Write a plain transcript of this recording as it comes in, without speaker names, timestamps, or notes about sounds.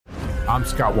I'm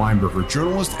Scott Weinberger,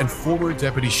 journalist and former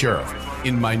deputy sheriff.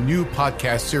 In my new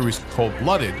podcast series, Cold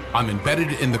Blooded, I'm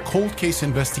embedded in the cold case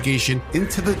investigation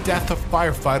into the death of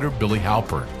firefighter Billy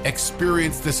Halpern.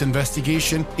 Experience this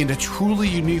investigation in a truly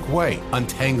unique way,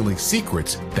 untangling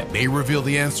secrets that may reveal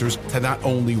the answers to not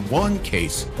only one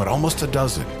case, but almost a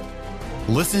dozen.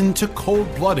 Listen to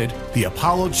Cold Blooded, the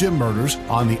Apollo Gym Murders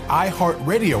on the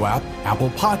iHeartRadio app, Apple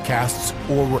Podcasts,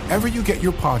 or wherever you get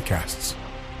your podcasts.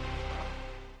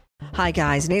 Hi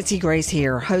guys, Nancy Grace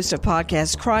here, host of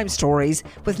podcast Crime Stories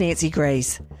with Nancy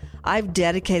Grace. I've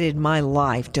dedicated my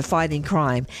life to fighting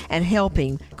crime and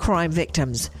helping crime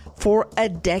victims. For a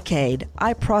decade,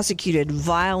 I prosecuted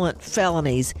violent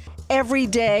felonies. Every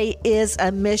day is a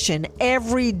mission.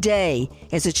 Every day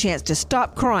is a chance to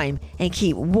stop crime and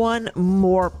keep one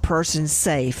more person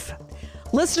safe.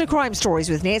 Listen to Crime Stories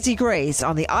with Nancy Grace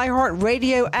on the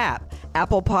iHeartRadio app,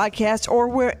 Apple Podcasts, or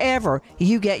wherever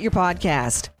you get your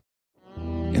podcast.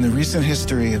 In the recent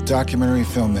history of documentary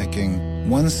filmmaking,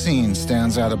 one scene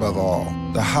stands out above all: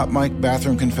 the hot mic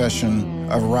bathroom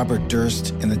confession of Robert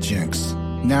Durst in The Jinx.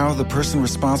 Now, the person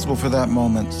responsible for that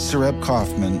moment, Sareb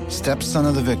Kaufman, stepson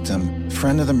of the victim,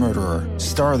 friend of the murderer,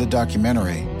 star of the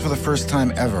documentary, for the first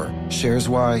time ever, shares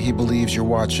why he believes you're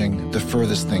watching the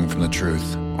furthest thing from the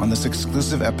truth on this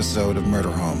exclusive episode of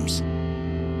Murder Homes.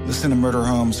 Listen to Murder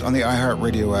Homes on the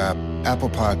iHeartRadio app, Apple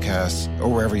Podcasts, or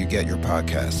wherever you get your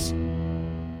podcasts.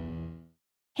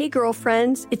 Hey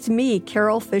girlfriends, it's me,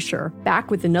 Carol Fisher,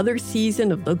 back with another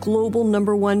season of the global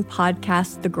 #1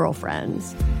 podcast, The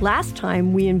Girlfriends. Last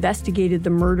time, we investigated the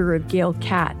murder of Gail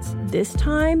Katz. This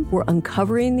time, we're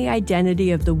uncovering the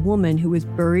identity of the woman who was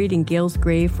buried in Gail's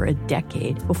grave for a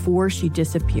decade before she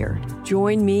disappeared.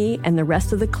 Join me and the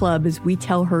rest of the club as we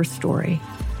tell her story.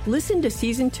 Listen to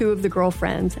Season 2 of The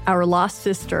Girlfriends, Our Lost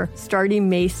Sister, starting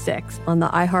May 6th on the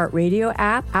iHeartRadio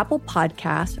app, Apple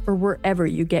Podcasts, or wherever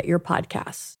you get your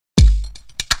podcasts.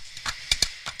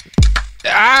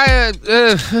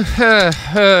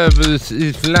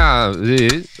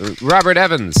 Robert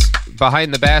Evans,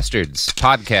 Behind the Bastards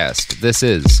podcast. This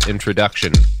is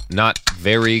introduction. Not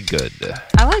very good.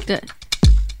 I liked it.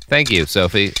 Thank you,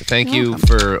 Sophie. Thank you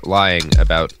for lying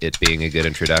about it being a good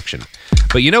introduction.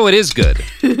 But you know what is good,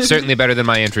 certainly better than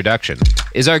my introduction,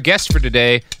 is our guest for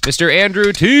today, Mr.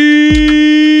 Andrew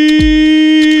T.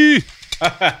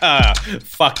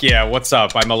 Fuck yeah, what's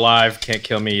up? I'm alive, can't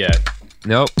kill me yet.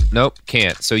 Nope,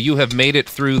 can't. So you have made it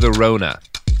through the Rona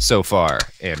so far,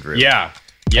 Andrew. Yeah.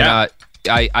 And,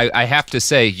 I have to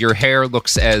say, your hair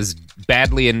looks as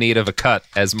badly in need of a cut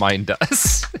as mine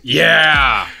does.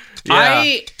 Yeah.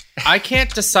 I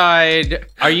can't decide.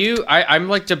 I'm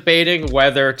like debating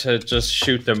whether to just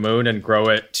shoot the moon and grow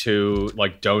it to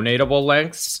like donatable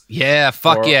lengths. Yeah,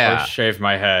 fuck yeah. Or shave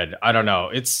my head. I don't know.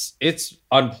 It's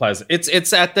unpleasant.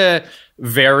 It's at the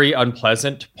very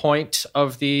unpleasant point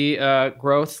of the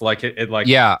growth. Like it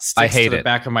sticks I hate to the it.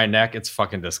 Back of my neck. It's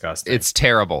fucking disgusting. It's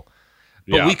terrible.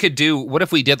 But we could do, what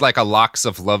if we did like a locks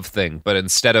of love thing, but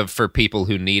instead of for people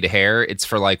who need hair, it's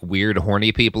for like weird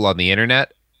horny people on the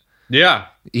internet? Yeah.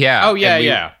 Yeah. Oh,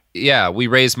 yeah, Yeah, we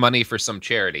raise money for some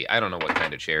charity. I don't know what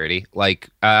kind of charity. Like,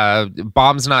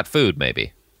 Bombs Not Food,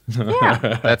 maybe.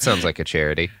 Yeah. That sounds like a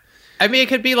charity. I mean, it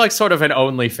could be like sort of an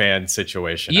OnlyFans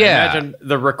situation. Yeah. I imagine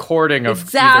the recording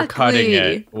of either cutting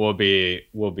it will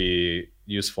be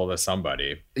useful to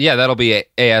somebody. Yeah, that'll be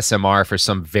ASMR for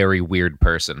some very weird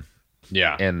person.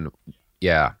 Yeah. And,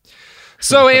 yeah.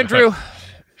 So, Andrew...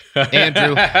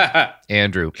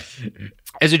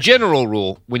 As a general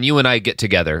rule, when you and I get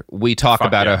together, we talk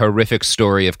about a horrific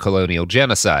story of colonial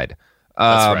genocide.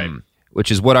 That's right. Which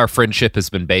is what our friendship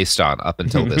has been based on up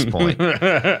until this point.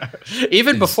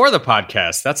 Even before the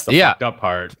podcast. That's the fucked up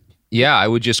part. Yeah, I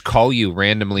would just call you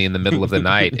randomly in the middle of the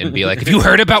night and be like, have you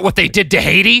heard about what they did to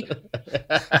Haiti?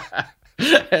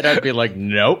 And I'd be like,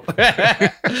 nope.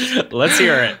 Let's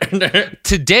hear it.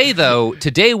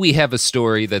 Today we have a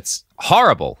story that's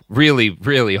horrible, really,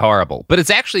 really horrible. But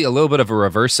it's actually a little bit of a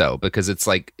reverso because it's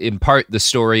like in part the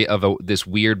story of this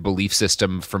weird belief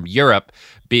system from Europe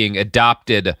being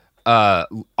adopted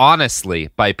honestly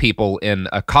by people in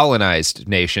a colonized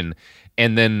nation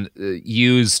and then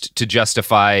used to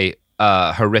justify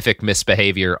horrific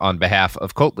misbehavior on behalf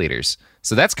of cult leaders.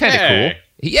 So that's kind of cool.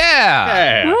 Yeah.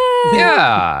 Hey.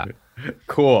 Yeah.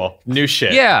 Cool. New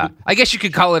shit. Yeah. I guess you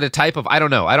could call it a type of, I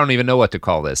don't know. I don't even know what to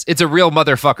call this. It's a real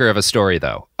motherfucker of a story,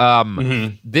 though.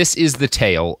 This is the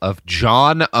tale of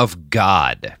John of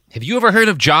God. Have you ever heard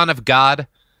of John of God?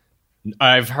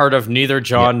 I've heard of neither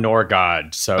John nor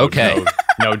God. So okay.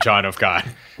 no John of God.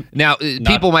 Now,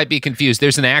 people might be confused.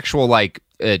 There's an actual, like,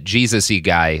 Jesus-y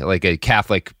guy, like a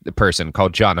Catholic person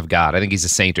called John of God. I think he's a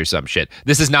saint or some shit.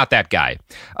 This is not that guy.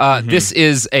 This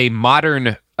is a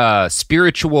modern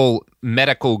spiritual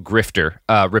medical grifter,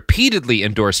 repeatedly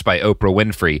endorsed by Oprah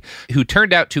Winfrey, who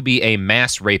turned out to be a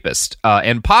mass rapist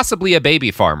and possibly a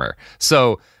baby farmer.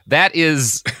 So that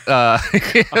is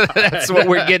that's what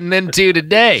we're getting into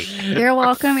today. You're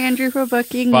welcome, Andrew, for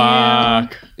booking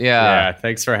Fuck. you. Yeah,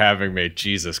 thanks for having me.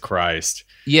 Jesus Christ.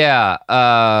 Yeah.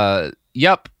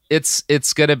 Yep.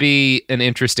 It's going to be an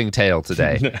interesting tale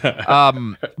today.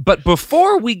 But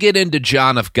before we get into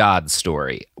John of God's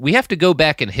story, we have to go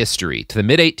back in history to the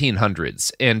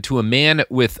mid-1800s and to a man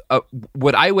with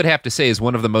what I would have to say is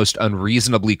one of the most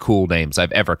unreasonably cool names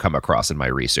I've ever come across in my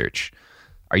research.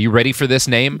 Are you ready for this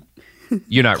name?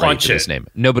 You're not ready for this name.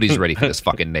 Nobody's ready for this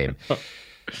fucking name.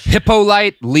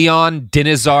 Hippolyte Leon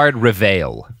Dinizard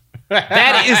Reveil.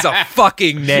 That is a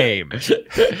fucking name.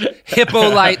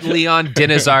 Hippolyte Leon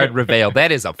Dinizard Reveil.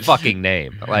 That is a fucking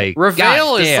name. Like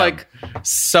Reveil is like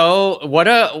so.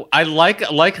 I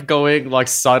like going like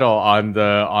subtle on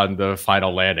the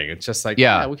final landing. It's just like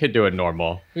we could do it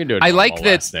normal. We can do it. I like that.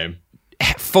 Last name.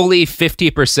 Fully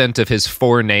 50% of his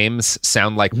four names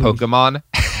sound like Pokemon.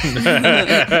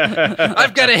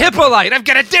 I've got a Hippolyte. I've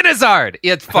got a Dinizard.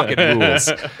 It fucking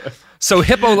rules. So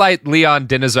Hippolyte Leon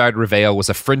Dinizard Reveil was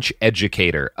a French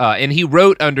educator, and he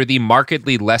wrote under the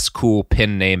markedly less cool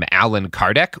pen name Allan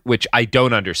Kardec, which I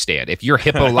don't understand. If you're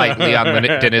Hippolyte Leon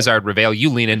Dinizard Reveil,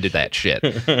 you lean into that shit.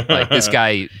 Like, this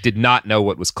guy did not know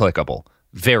what was clickable.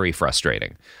 Very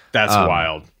frustrating. That's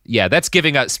wild. Yeah, that's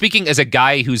giving us, speaking as a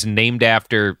guy who's named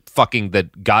after fucking the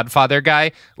Godfather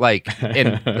guy, like,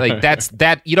 and like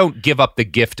that you don't give up the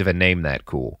gift of a name that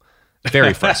cool.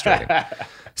 Very frustrating.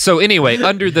 So anyway,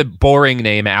 under the boring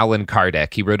name Allan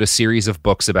Kardec, he wrote a series of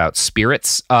books about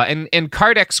spirits, and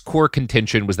Kardec's core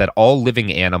contention was that all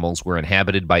living animals were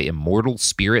inhabited by immortal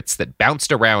spirits that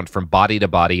bounced around from body to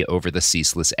body over the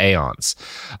ceaseless aeons.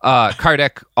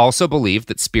 Kardec also believed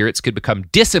that spirits could become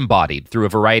disembodied through a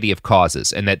variety of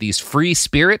causes, and that these free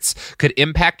spirits could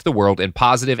impact the world in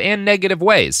positive and negative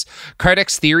ways.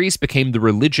 Kardec's theories became the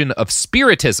religion of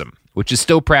Spiritism, which is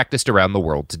still practiced around the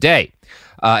world today.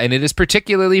 And it is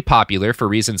particularly popular for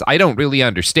reasons I don't really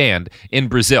understand in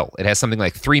Brazil. It has something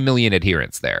like 3 million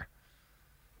adherents there.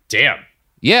 Damn.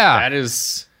 Yeah. That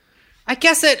is... I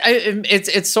guess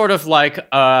it's sort of like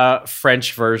a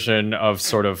French version of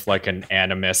sort of like an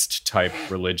animist type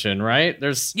religion, right?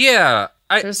 I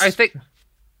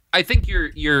think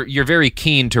you're very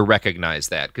keen to recognize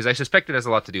that, because I suspect it has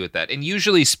a lot to do with that. And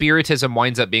usually Spiritism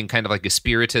winds up being kind of like a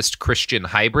spiritist Christian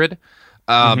hybrid.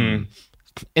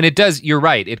 And it does, you're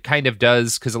right, it kind of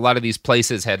does, because a lot of these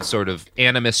places had sort of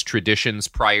animist traditions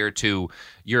prior to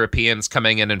Europeans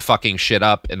coming in and fucking shit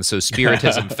up, and so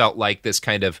Spiritism felt like this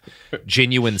kind of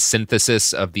genuine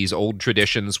synthesis of these old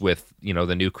traditions with, you know,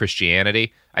 the new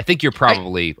Christianity. I think you're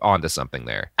probably onto something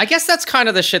there. I guess that's kind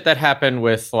of the shit that happened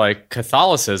with, like,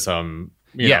 Catholicism,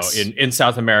 you know, in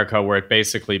South America, where it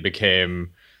basically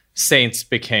saints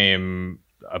became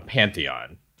a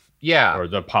pantheon. Yeah. Or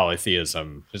the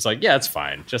polytheism. It's like, yeah, it's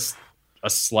fine. Just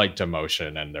a slight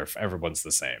demotion and everyone's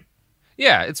the same.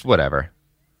 Yeah, it's whatever.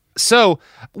 So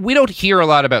we don't hear a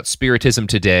lot about Spiritism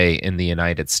today in the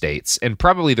United States, and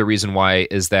probably the reason why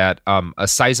is that a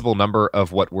sizable number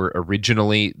of what were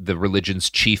originally the religion's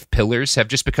chief pillars have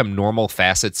just become normal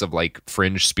facets of like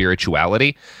fringe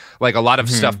spirituality. Like a lot of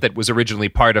stuff that was originally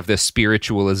part of this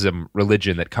spiritualism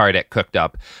religion that Kardec cooked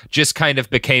up just kind of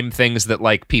became things that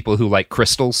like people who like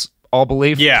crystals all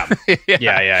believe. Yeah.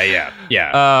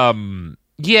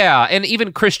 Yeah, and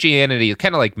even Christianity,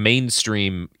 kind of like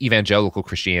mainstream evangelical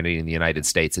Christianity in the United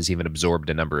States, has even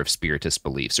absorbed a number of spiritist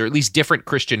beliefs, or at least different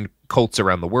Christian cults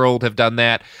around the world have done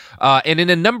that. And in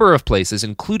a number of places,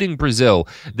 including Brazil,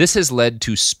 this has led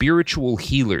to spiritual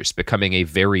healers becoming a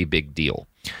very big deal.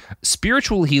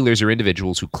 Spiritual healers are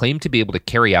individuals who claim to be able to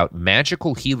carry out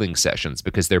magical healing sessions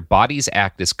because their bodies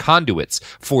act as conduits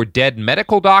for dead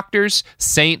medical doctors,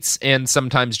 saints, and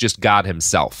sometimes just God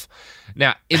himself.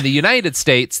 Now, in the United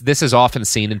States, this is often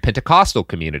seen in Pentecostal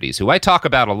communities, who I talk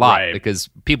about a lot because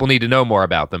people need to know more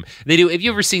about them. They do. Have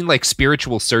you ever seen like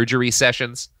spiritual surgery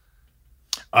sessions?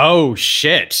 Oh,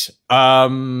 shit.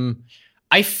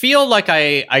 I feel like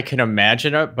I can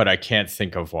imagine it, but I can't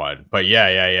think of one. But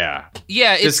yeah.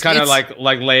 Yeah, it's kind of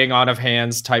like laying on of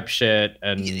hands type shit,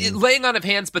 and laying on of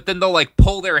hands. But then they'll like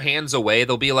pull their hands away.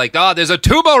 They'll be like, "Oh, there's a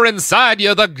tumor inside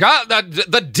you.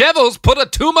 The devil's put a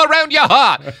tumor around your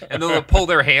heart." And then they'll pull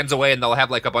their hands away, and they'll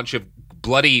have like a bunch of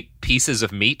bloody pieces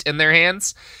of meat in their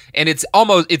hands, and it's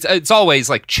always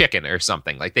like chicken or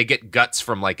something. Like they get guts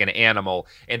from like an animal,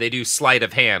 and they do sleight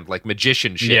of hand, like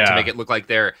magician shit, to make it look like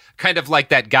they're kind of like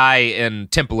that guy in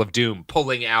Temple of Doom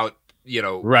pulling out,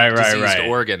 diseased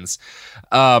organs.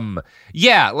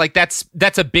 Like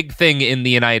that's a big thing in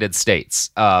the United States.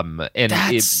 And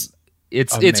it's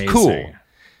cool.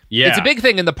 Yeah. It's a big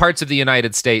thing in the parts of the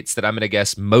United States that I'm going to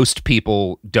guess most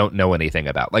people don't know anything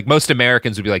about. Like most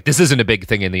Americans would be like, this isn't a big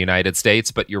thing in the United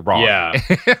States, but you're wrong. Yeah.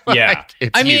 Yeah.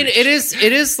 I mean, it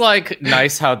is like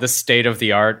nice how the state of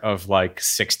the art of like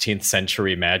 16th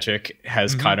century magic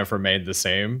has kind of remained the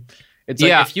same. It's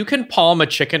like if you can palm a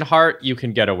chicken heart, you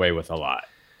can get away with a lot.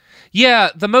 Yeah,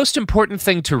 the most important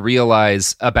thing to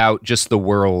realize about just the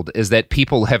world is that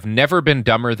people have never been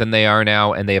dumber than they are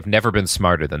now, and they have never been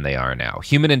smarter than they are now.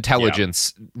 Human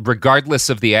intelligence, regardless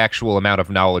of the actual amount of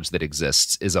knowledge that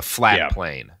exists, is a flat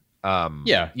plane.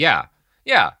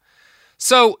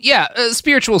 So,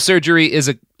 spiritual surgery is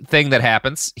a thing that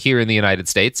happens here in the United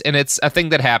States, and it's a thing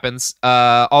that happens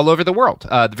all over the world.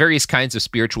 The various kinds of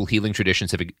spiritual healing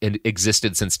traditions have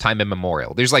existed since time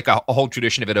immemorial. There's like a whole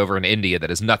tradition of it over in India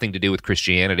that has nothing to do with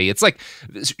Christianity. It's like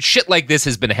shit like this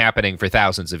has been happening for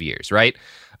thousands of years, right?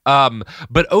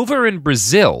 But over in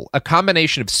Brazil, a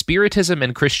combination of Spiritism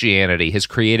and Christianity has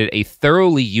created a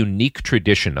thoroughly unique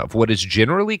tradition of what is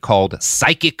generally called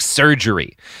psychic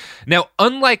surgery. Now,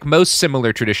 unlike most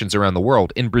similar traditions around the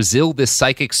world, in Brazil, this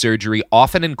psychic surgery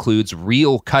often includes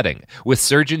real cutting, with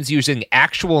surgeons using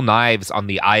actual knives on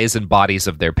the eyes and bodies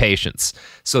of their patients.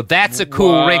 So that's a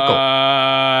cool wrinkle.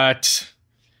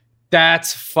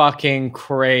 That's fucking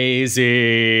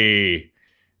crazy.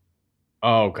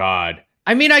 Oh, God.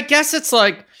 I mean, I guess it's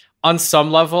like on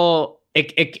some level,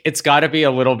 it's got to be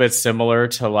a little bit similar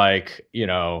to like,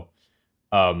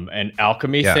 an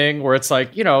alchemy thing where it's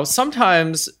like,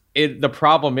 sometimes the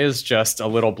problem is just a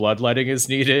little bloodletting is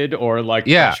needed or like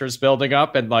pressure's building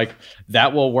up, and like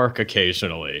that will work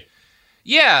occasionally.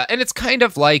 Yeah, and it's kind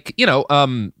of like,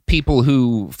 people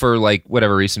who, for like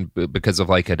whatever reason, because of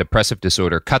like a depressive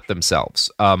disorder, cut themselves.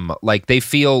 Like they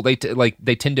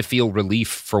tend to feel relief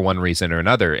for one reason or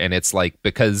another, and it's like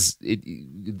because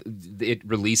it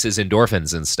releases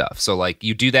endorphins and stuff. So like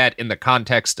you do that in the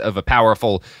context of a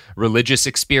powerful religious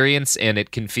experience, and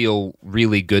it can feel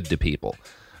really good to people.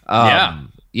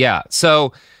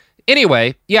 So.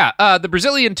 Anyway, the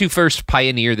Brazilian to first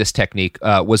pioneer this technique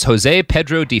was José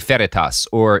Pedro de Freitas,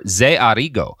 or Zé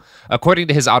Arrigo. According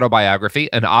to his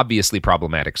autobiography, an obviously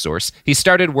problematic source, he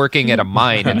started working at a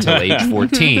mine until age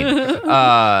 14. In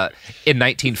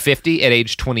 1950, at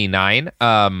age 29,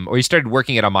 or he started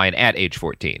working at a mine at age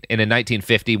 14. And in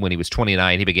 1950, when he was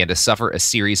 29, he began to suffer a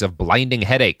series of blinding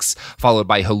headaches, followed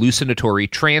by hallucinatory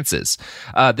trances.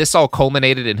 This all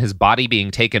culminated in his body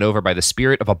being taken over by the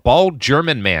spirit of a bald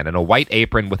German man in a white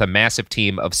apron with a massive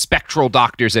team of spectral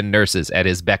doctors and nurses at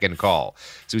his beck and call.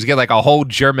 So he's got like a whole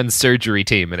German surgery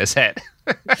team in his head.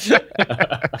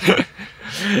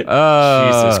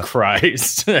 Jesus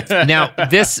Christ. Now,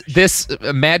 this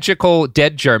magical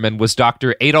dead German was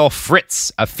Dr. Adolf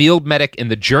Fritz, a field medic in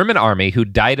the German army who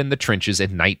died in the trenches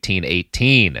in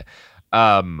 1918.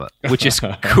 Which is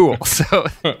cool. So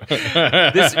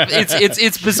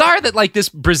it's bizarre that like this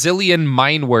Brazilian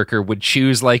mine worker would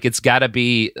choose like it's got to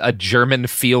be a German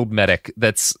field medic.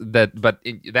 But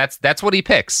that's what he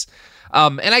picks.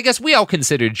 And I guess we all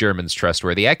consider Germans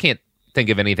trustworthy. I can't think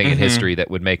of anything in history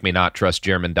that would make me not trust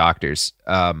German doctors.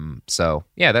 So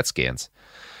yeah, that's scans.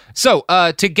 So,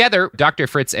 together, Dr.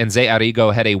 Fritz and Zé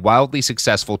Arrigo had a wildly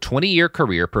successful 20-year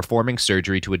career performing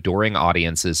surgery to adoring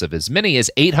audiences of as many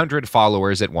as 800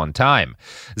 followers at one time.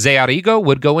 Zé Arrigo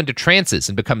would go into trances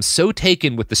and become so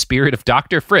taken with the spirit of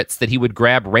Dr. Fritz that he would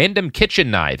grab random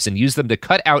kitchen knives and use them to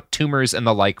cut out tumors and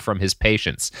the like from his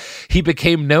patients. He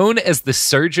became known as the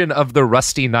surgeon of the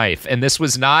rusty knife, and this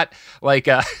was not like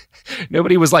a...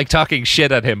 Nobody was like talking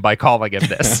shit at him by calling him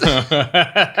this.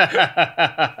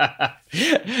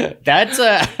 That's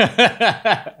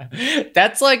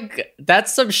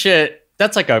some shit.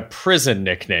 That's like a prison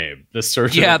nickname. The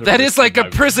surgeon. Yeah, that is like a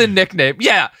prison nickname.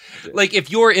 Yeah, like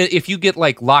if you get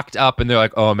like locked up and they're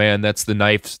like, oh man, that's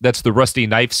the rusty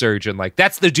knife surgeon. Like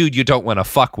that's the dude you don't want to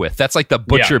fuck with. That's like the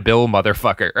Butcher Bill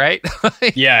motherfucker, right?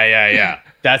 Yeah.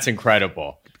 That's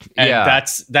incredible. And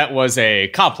that was a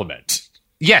compliment.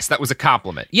 Yes, that was a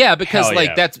compliment. Yeah, because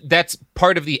that's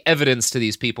part of the evidence to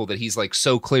these people that he's like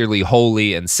so clearly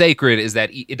holy and sacred is that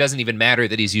it doesn't even matter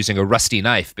that he's using a rusty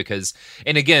knife because,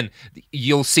 and again,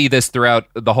 you'll see this throughout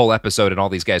the whole episode and all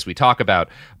these guys we talk about.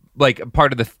 like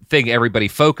part of the thing everybody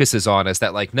focuses on is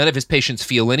that like none of his patients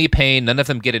feel any pain, none of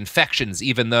them get infections,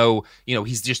 even though, you know,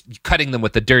 he's just cutting them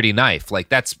with a dirty knife. Like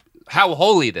that's how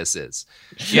holy this is.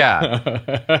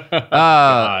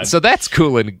 Yeah. So that's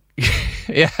cool. And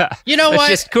yeah, you know what?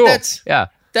 Just cool. Yeah.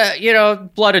 That, you know,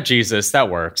 blood of Jesus, that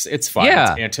works. It's fine.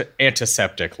 Yeah. It's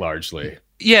antiseptic largely.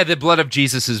 Yeah, the blood of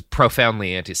Jesus is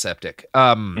profoundly antiseptic.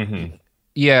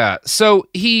 Yeah, so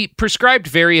he prescribed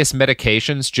various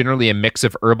medications, generally a mix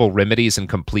of herbal remedies and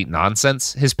complete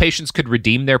nonsense. His patients could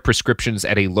redeem their prescriptions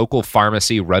at a local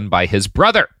pharmacy run by his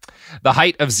brother. The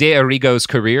height of Zé Arrigo's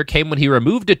career came when he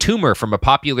removed a tumor from a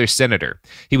popular senator.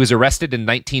 He was arrested in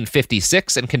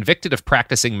 1956 and convicted of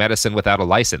practicing medicine without a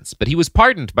license, but he was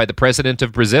pardoned by the president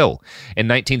of Brazil. In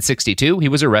 1962, he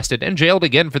was arrested and jailed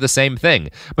again for the same thing,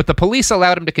 but the police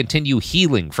allowed him to continue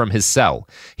healing from his cell.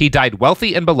 He died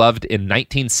wealthy and beloved in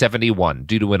 1971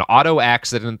 due to an auto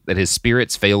accident that his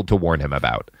spirits failed to warn him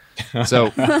about.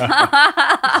 So...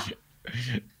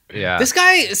 Yeah. This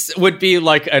guy would be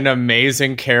like an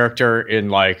amazing character in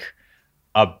like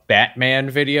a Batman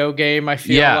video game, I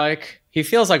feel like. He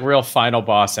feels like real final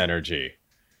boss energy.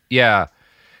 Yeah.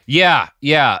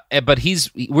 But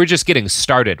we're just getting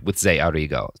started with Zé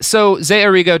Arrigo. So Zé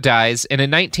Arrigo dies, and in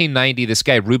 1990, this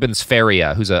guy Rubens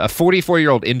Faria, who's a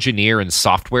 44-year-old engineer and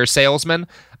software salesman,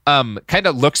 kind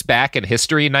of looks back in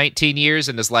history 19 years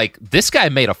and is like, this guy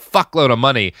made a fuckload of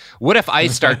money. What if I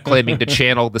start claiming to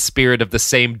channel the spirit of the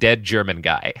same dead German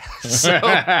guy? So,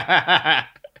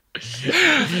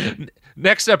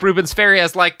 next up, Rubens Faria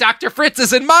is like, Dr. Fritz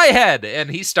is in my head. And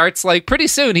he starts like, pretty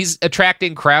soon, he's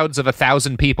attracting crowds of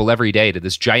 1,000 people every day to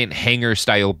this giant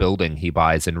hangar-style building he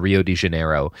buys in Rio de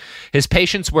Janeiro. His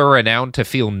patients were renowned to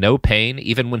feel no pain,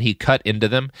 even when he cut into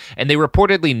them, and they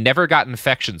reportedly never got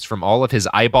infections from all of his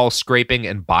eyeball scraping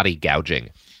and body gouging.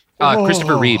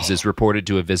 Christopher Reeves is reported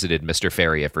to have visited Mr.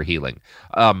 Faria for healing.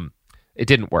 It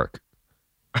didn't work.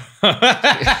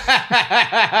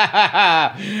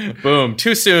 Boom.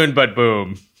 Too soon, but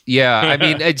boom. Yeah, I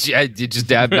mean,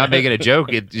 I'm not making a joke.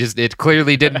 It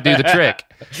clearly didn't do the trick.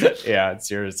 Yeah,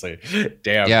 seriously.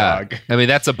 Damn, yeah. dog. I mean,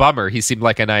 that's a bummer. He seemed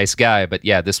like a nice guy, but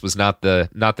yeah, this was not the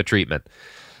treatment.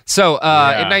 So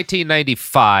in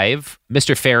 1995,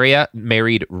 Mr. Faria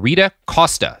married Rita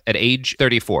Costa at age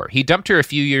 34. He dumped her a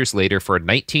few years later for a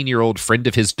 19-year-old friend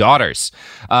of his daughter's.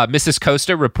 Mrs.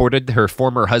 Costa reported her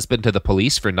former husband to the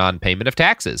police for non-payment of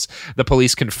taxes. The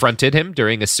police confronted him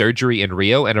during a surgery in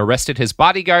Rio and arrested his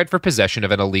bodyguard for possession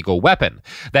of an illegal weapon.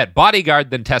 That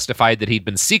bodyguard then testified that he'd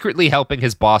been secretly helping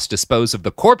his boss dispose of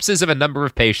the corpses of a number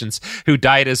of patients who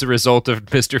died as a result of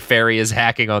Mr. Faria's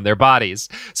hacking on their bodies.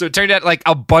 So it turned out like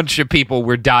a bunch of people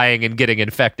were dying and getting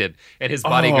infected, and his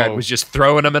bodyguard was just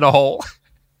throwing them in a hole.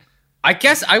 I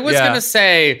guess I was going to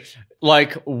say,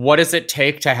 like, what does it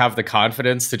take to have the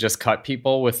confidence to just cut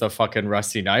people with a fucking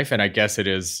rusty knife? And I guess it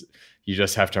is, you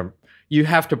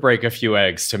have to break a few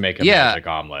eggs to make a magic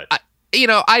omelet.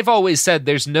 I've always said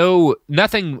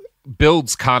nothing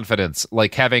builds confidence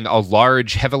like having a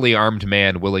large, heavily armed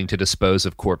man willing to dispose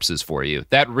of corpses for you.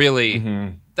 That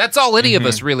really, that's all any of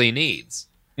us really needs.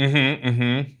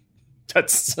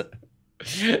 That's,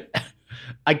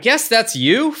 I guess that's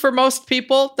you for most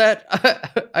people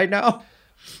that I know.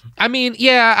 I mean,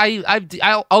 yeah,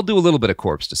 I'll do a little bit of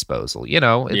corpse disposal.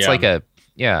 It's like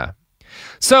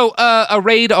So, a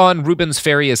raid on Rubens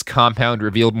Faria's compound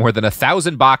revealed more than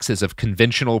 1,000 boxes of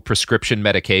conventional prescription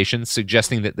medications,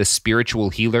 suggesting that this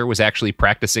spiritual healer was actually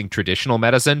practicing traditional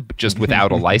medicine, but just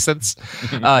without a license.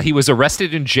 He was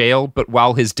arrested and jailed, but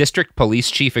while his district police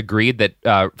chief agreed that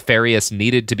Farias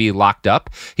needed to be locked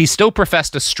up, he still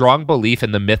professed a strong belief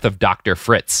in the myth of Dr.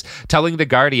 Fritz, telling The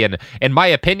Guardian, "In my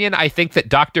opinion, I think that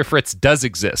Dr. Fritz does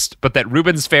exist, but that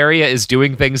Rubens Faria is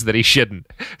doing things that he shouldn't."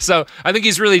 So, I think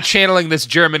he's really channeling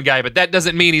this German guy, but that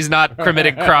doesn't mean he's not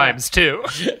committing crimes too.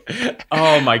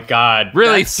 Oh my God.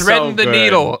 Really threading the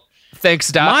needle.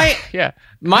 Thanks, Doc.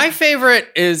 My favorite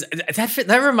is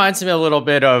that reminds me a little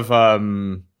bit of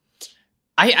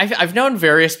I've known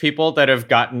various people that have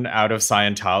gotten out of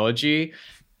Scientology,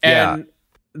 and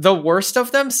the worst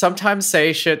of them sometimes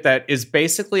say shit that is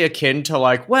basically akin to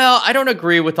like, well, I don't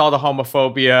agree with all the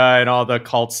homophobia and all the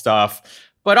cult stuff,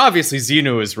 but obviously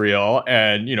Xenu is real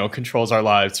and, controls our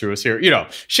lives through a series,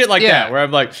 shit like that, where I'm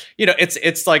like,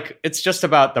 it's like, it's just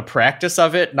about the practice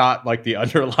of it, not like the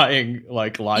underlying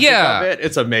like logic of it.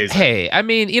 It's amazing. Hey, I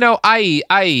mean,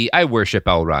 I worship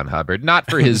L. Ron Hubbard, not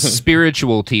for his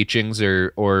spiritual teachings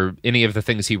or any of the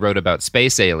things he wrote about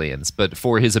space aliens, but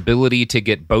for his ability to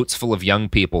get boats full of young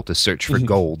people to search for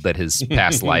gold that his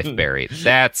past life buried.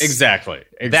 That's exactly.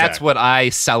 That's what I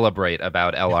celebrate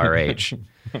about LRH.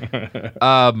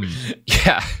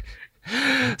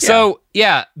 So,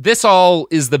 yeah, this all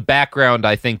is the background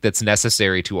I think that's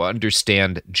necessary to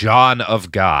understand John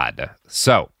of God.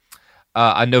 So,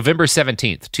 on November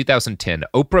 17th, 2010,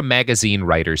 Oprah magazine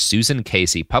writer Susan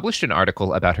Casey published an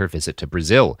article about her visit to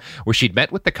Brazil, where she'd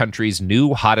met with the country's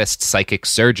new hottest psychic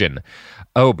surgeon.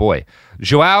 Oh boy,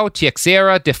 João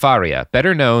Teixeira de Faria,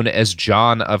 better known as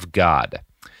John of God.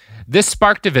 This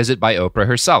sparked a visit by Oprah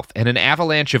herself and an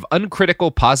avalanche of uncritical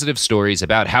positive stories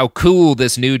about how cool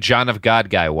this new John of God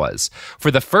guy was. For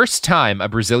the first time, a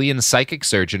Brazilian psychic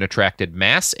surgeon attracted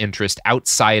mass interest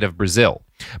outside of Brazil.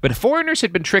 But foreigners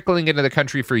had been trickling into the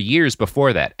country for years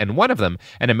before that, and one of them,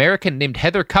 an American named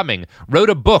Heather Cumming, wrote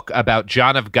a book about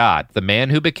John of God, the man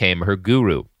who became her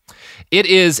guru. It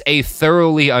is a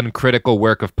thoroughly uncritical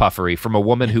work of puffery from a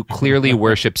woman who clearly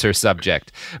worships her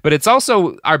subject. But it's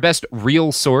also our best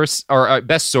real source, or our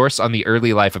best source on the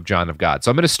early life of John of God.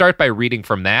 So I'm going to start by reading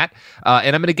from that.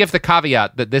 And I'm going to give the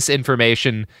caveat that this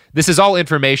is all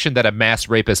information that a mass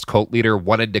rapist cult leader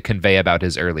wanted to convey about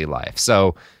his early life.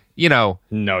 So,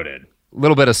 noted. A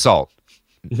little bit of salt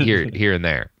here and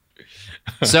there.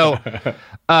 So,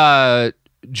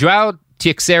 João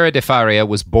Teixeira de Faria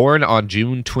was born on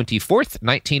June 24th,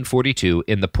 1942,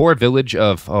 in the poor village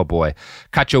of,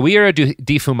 Cachoeira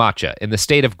de Fumaça, in the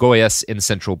state of Goiás in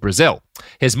central Brazil.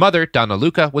 His mother, Dona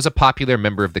Luca, was a popular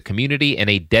member of the community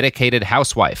and a dedicated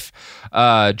housewife.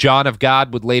 John of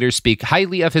God would later speak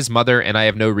highly of his mother, and I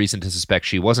have no reason to suspect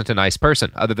she wasn't a nice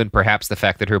person, other than perhaps the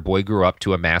fact that her boy grew up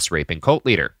to a mass-raping cult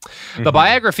leader. Mm-hmm. The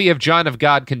biography of John of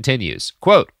God continues,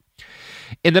 quote,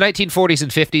 in the 1940s and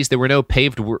 50s, there were no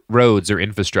paved roads or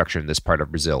infrastructure in this part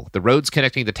of Brazil. The roads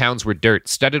connecting the towns were dirt,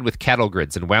 studded with cattle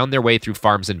grids, and wound their way through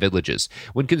farms and villages.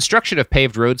 When construction of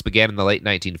paved roads began in the late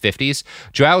 1950s,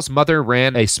 João's mother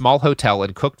ran a small hotel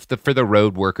and cooked for the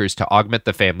road workers to augment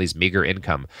the family's meager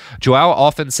income. João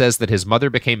often says that his mother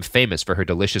became famous for her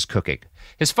delicious cooking.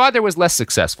 His father was less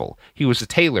successful. He was a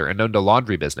tailor and owned a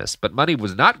laundry business, but money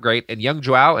was not great, and young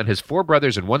João and his 4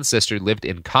 brothers and 1 sister lived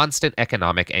in constant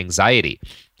economic anxiety.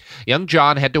 Young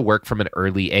John had to work from an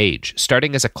early age,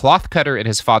 starting as a cloth cutter in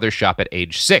his father's shop at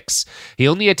age 6. He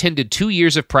only attended 2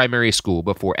 years of primary school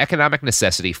before economic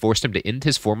necessity forced him to end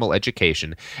his formal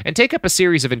education and take up a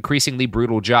series of increasingly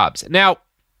brutal jobs. Now,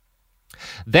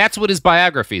 that's what his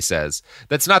biography says.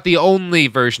 That's not the only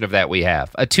version of that we have.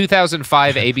 A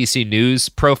 2005 ABC News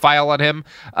profile on him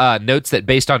notes that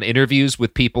based on interviews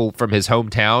with people from his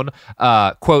hometown,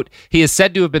 quote, he is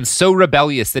said to have been so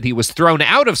rebellious that he was thrown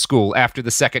out of school after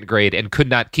the 2nd grade and could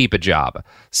not keep a job.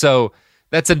 So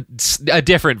that's a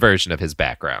different version of his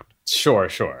background. Sure.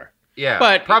 Yeah,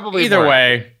 but probably either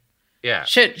way, yeah,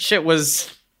 shit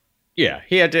was, yeah,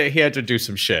 he had to do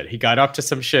some shit. He got up to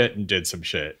some shit and did some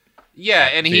shit. Yeah,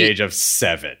 and the age of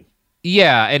 7.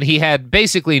 Yeah, and he had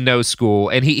basically no school,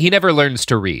 and he never learns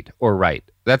to read or write.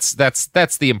 That's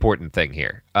the important thing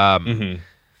here.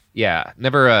 Yeah,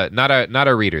 never not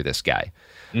a reader. This guy.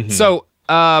 Mm-hmm. So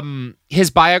his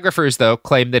biographers, though,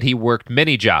 claim that he worked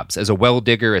many jobs as a well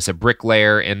digger, as a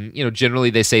bricklayer, and generally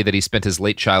they say that he spent his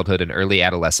late childhood and early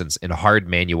adolescence in hard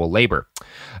manual labor.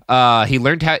 He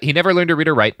never learned to read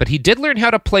or write, but he did learn how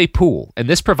to play pool, and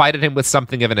this provided him with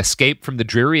something of an escape from the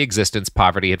dreary existence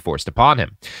poverty had forced upon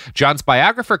him. John's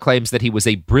biographer claims that he was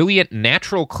a brilliant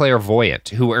natural clairvoyant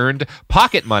who earned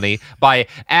pocket money by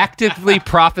actively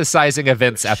prophesizing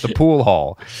events at the pool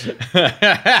hall.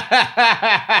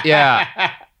 Yeah.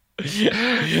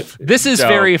 This is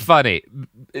very funny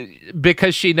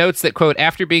because she notes that, quote,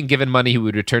 after being given money, he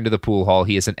would return to the pool hall.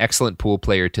 He is an excellent pool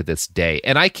player to this day.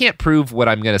 And I can't prove what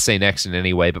I'm going to say next in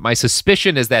any way, but my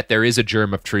suspicion is that there is a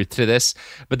germ of truth to this,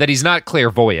 but that he's not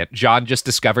clairvoyant. John just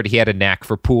discovered he had a knack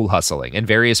for pool hustling and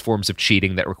various forms of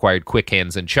cheating that required quick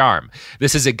hands and charm.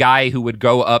 This is a guy who would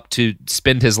go up to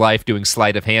spend his life doing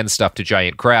sleight of hand stuff to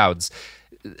giant crowds.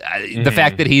 The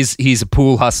fact that he's a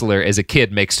pool hustler as a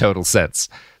kid makes total sense.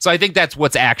 So I think that's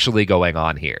what's actually going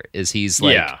on here. Is he's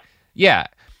like, yeah,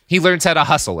 he learns how to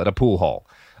hustle at a pool hall.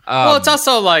 Well, it's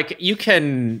also like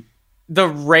the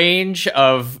range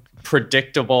of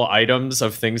predictable items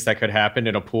of things that could happen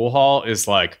in a pool hall is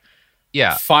like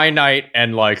finite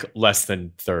and like less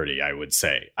than 30, I would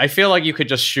say. I feel like you could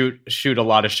just shoot a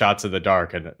lot of shots in the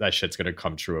dark and that shit's going to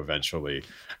come true eventually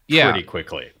pretty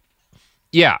quickly.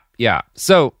 Yeah.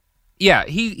 So, yeah,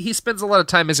 he spends a lot of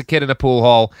time as a kid in a pool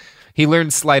hall. He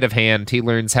learns sleight of hand. He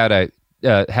learns how to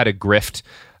grift.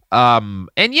 And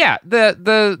yeah,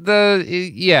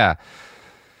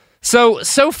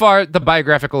 So far, the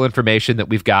biographical information that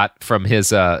we've got from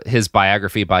his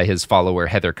biography by his follower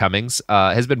Heather Cummings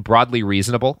has been broadly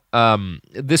reasonable.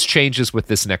 This changes with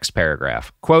this next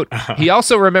paragraph. Quote, he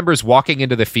also remembers walking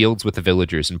into the fields with the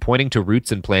villagers and pointing to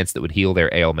roots and plants that would heal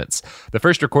their ailments. The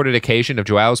first recorded occasion of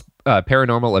Joao's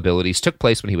paranormal abilities took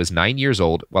place when he was 9 years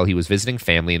old while he was visiting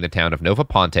family in the town of Nova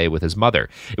Ponte with his mother.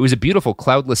 It was a beautiful,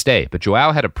 cloudless day, but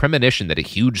Joao had a premonition that a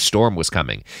huge storm was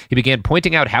coming. He began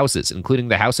pointing out houses, including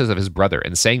the houses of his brother,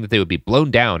 and saying that they would be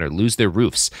blown down or lose their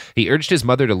roofs. He urged his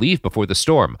mother to leave before the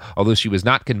storm. Although she was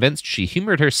not convinced, she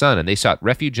humored her son, and they sought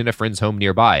refuge in a friend's home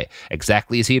nearby.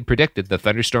 Exactly as he had predicted, the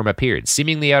thunderstorm appeared,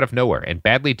 seemingly out of nowhere, and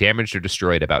badly damaged or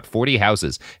destroyed about 40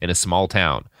 houses in a small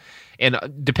town. And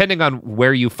depending on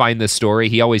where you find this story,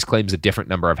 he always claims a different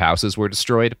number of houses were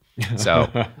destroyed. So,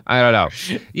 I don't know.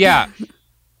 Yeah.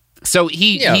 So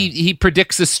he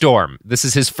predicts a storm. This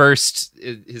is his first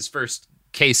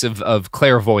case of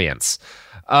clairvoyance.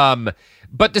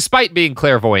 But despite being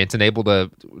clairvoyant and able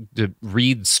to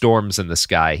read storms in the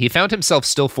sky, he found himself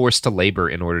still forced to labor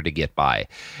in order to get by.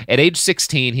 At age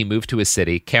 16, he moved to his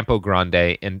city, Campo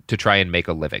Grande, and to try and make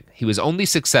a living. He was only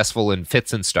successful in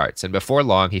fits and starts, and before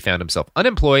long, he found himself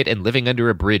unemployed and living under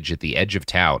a bridge at the edge of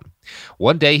town.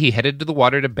 One day, he headed to the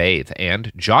water to bathe,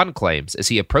 and, John claims, as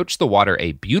he approached the water,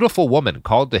 a beautiful woman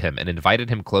called to him and invited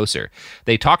him closer.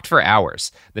 They talked for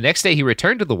hours. The next day, he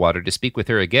returned to the water to speak with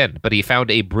her again, but he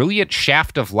found a brilliant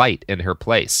shaft of light in her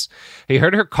place. He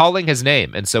heard her calling his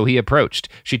name, and so he approached.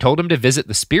 She told him to visit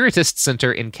the Spiritist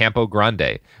Center in Campo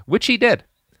Grande, which he did.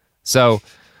 So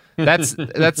that's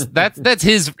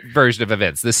his version of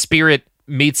events. The spirit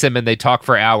meets him, and they talk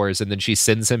for hours, and then she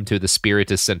sends him to the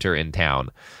Spiritist Center in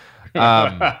town.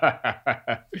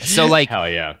 So like, hell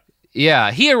yeah.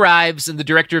 Yeah, he arrives, and the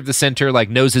director of the center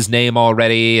knows his name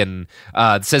already, and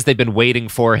says they've been waiting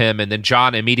for him. And then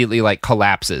John immediately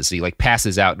collapses. He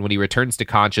passes out, and when he returns to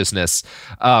consciousness,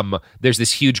 there's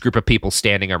this huge group of people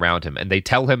standing around him, and they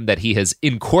tell him that he has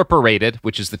incorporated,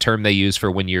 which is the term they use for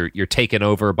when you're taken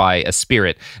over by a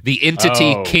spirit, the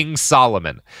entity King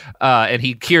Solomon, and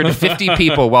he cured 50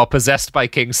 people while possessed by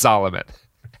King Solomon.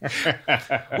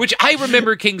 Which I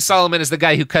remember King Solomon as the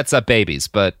guy who cuts up babies,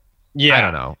 but yeah. I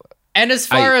don't know. And as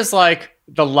far as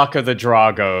the luck of the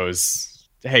draw goes,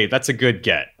 hey, that's a good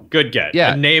get. Good get.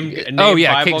 Yeah. A name Bible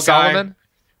guy. King Solomon.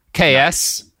 KS.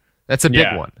 Nice. That's a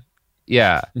big one.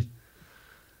 Yeah.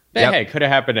 Hey, could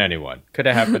have happened to anyone.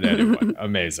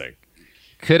 Amazing.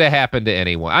 Could have happened to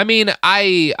anyone. I mean,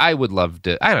 I would love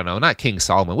to. I don't know. Not King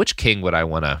Solomon. Which king would I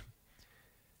want to?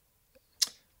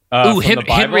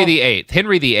 Henry VIII.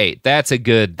 Henry VIII. That's a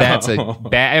good. That's a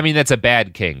bad. I mean, that's a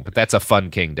bad king, but that's a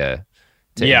fun king to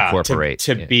incorporate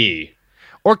to be.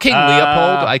 Or King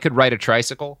Leopold. I could ride a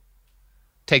tricycle.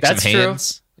 Take some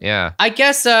hands. True. Yeah. I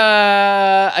guess.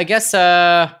 The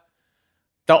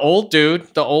old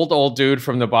dude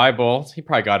from the Bible. He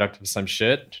probably got up to some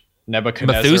shit.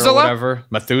 Nebuchadnezzar Methuselah? Or whatever.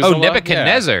 Methuselah. Oh,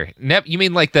 Nebuchadnezzar. Yeah. You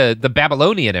mean the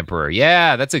Babylonian emperor?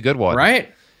 Yeah, that's a good one.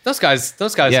 Right. Those guys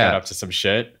got up to some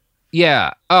shit.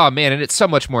 Yeah. Oh, man. And it's so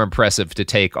much more impressive to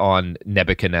take on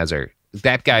Nebuchadnezzar.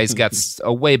 That guy's got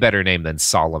a way better name than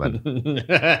Solomon.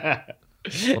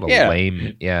 What a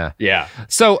lame. Yeah. Yeah.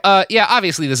 So,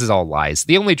 obviously this is all lies.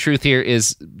 The only truth here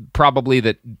is probably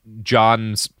that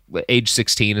John's age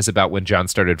 16 is about when John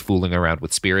started fooling around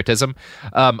with spiritism.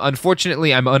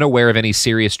 Unfortunately, I'm unaware of any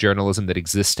serious journalism that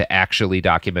exists to actually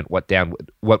document what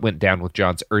went down with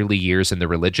John's early years in the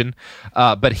religion.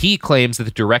 But he claims that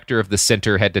the director of the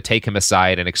center had to take him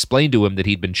aside and explain to him that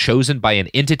he'd been chosen by an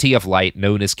entity of light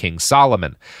known as King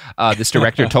Solomon. This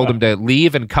director told him to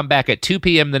leave and come back at 2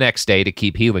 p.m. the next day to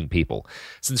keep healing people.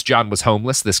 Since John was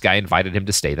homeless, this guy invited him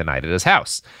to stay the night at his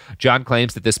house. John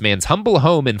claims that this man's humble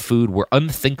home and food were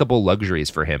unthinkable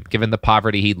luxuries for him, given the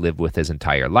poverty he'd lived with his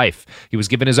entire life. He was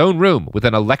given his own room with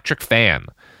an electric fan.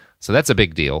 So that's a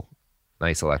big deal.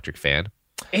 Nice electric fan.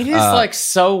 It is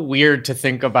so weird to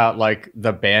think about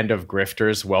the band of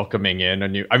grifters welcoming in a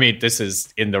new. I mean, this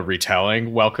is in the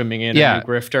retelling, welcoming in a new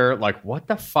grifter. What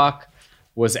the fuck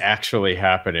was actually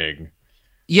happening?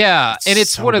 Yeah, and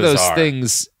it's so one of those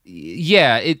things.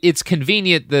 Yeah, it's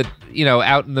convenient that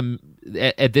out in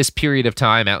at this period of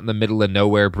time, out in the middle of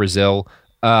nowhere, Brazil.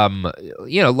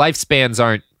 Lifespans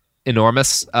aren't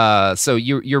enormous. So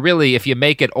you're really, if you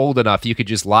make it old enough, you could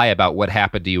just lie about what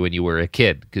happened to you when you were a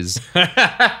kid. Because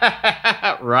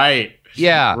right.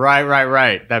 Yeah.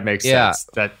 Right. That makes sense.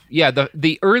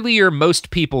 The earlier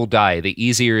most people die, the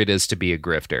easier it is to be a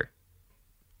grifter.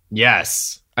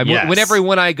 Yes. When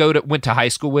everyone I went to high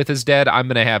school with is dead, I'm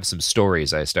going to have some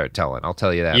stories I start telling. I'll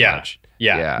tell you that much.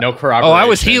 Yeah. No corroboration. Oh, I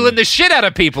was healing the shit out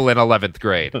of people in 11th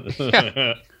grade.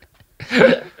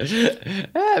 Makes You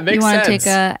want to sense. take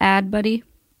a ad, buddy?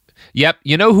 Yep.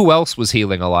 You know who else was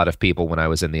healing a lot of people when I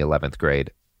was in the 11th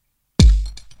grade?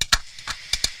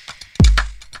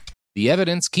 The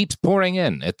evidence keeps pouring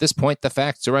in. At this point, the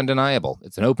facts are undeniable.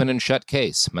 It's an open and shut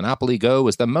case. Monopoly Go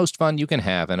is the most fun you can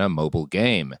have in a mobile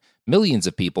game. Millions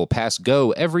of people pass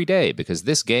Go every day because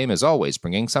this game is always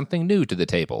bringing something new to the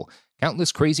table.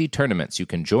 Countless crazy tournaments you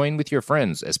can join with your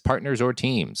friends as partners or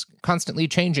teams. Constantly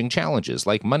changing challenges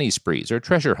like money sprees or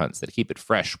treasure hunts that keep it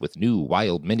fresh with new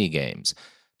wild mini-games.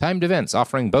 Timed events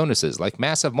offering bonuses like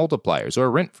massive multipliers or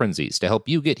rent frenzies to help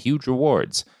you get huge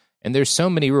rewards. And there's so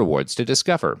many rewards to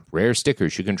discover. Rare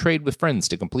stickers you can trade with friends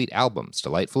to complete albums,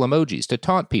 delightful emojis to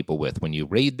taunt people with when you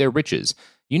raid their riches,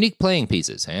 unique playing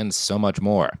pieces, and so much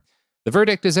more. The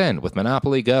verdict is in with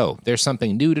Monopoly Go. There's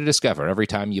something new to discover every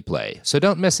time you play. So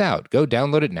don't miss out. Go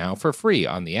download it now for free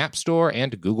on the App Store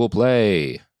and Google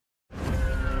Play.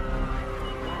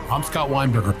 I'm Scott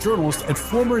Weinberger, journalist and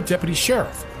former deputy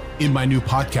sheriff. In my new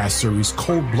podcast series,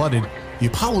 Cold Blooded, The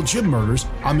Apollo Gym Murders,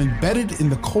 I'm embedded in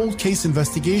the cold case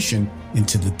investigation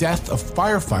into the death of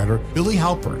firefighter Billy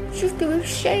Halpern. It's just a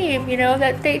shame,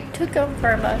 that they took him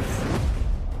from us.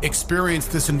 Experience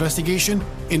this investigation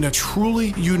in a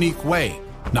truly unique way,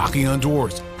 knocking on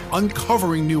doors,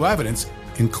 uncovering new evidence,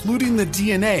 including the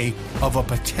DNA of a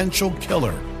potential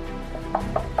killer.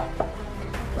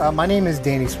 My name is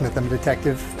Danny Smith. I'm a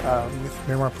detective with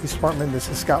Miramar Police Department. This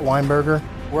is Scott Weinberger.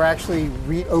 We're actually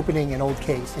reopening an old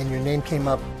case, and your name came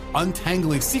up.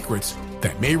 Untangling secrets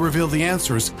that may reveal the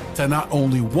answers to not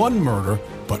only one murder,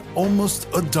 but almost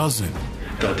a dozen.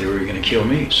 I thought they were going to kill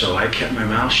me, so I kept my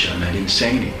mouth shut and I didn't say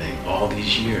anything. All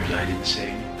these years, I didn't say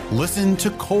anything. Listen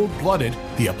to Cold Blooded,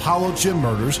 The Apollo Gym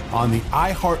Murders on the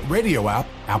iHeartRadio app,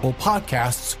 Apple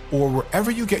Podcasts, or wherever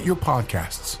you get your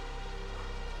podcasts.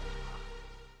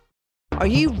 Are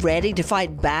you ready to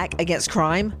fight back against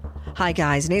crime? Hi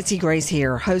guys, Nancy Grace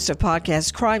here, host of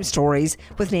podcast Crime Stories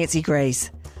with Nancy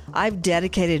Grace. I've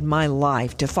dedicated my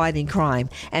life to fighting crime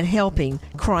and helping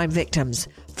crime victims.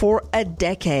 For a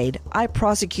decade, I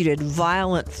prosecuted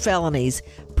violent felonies,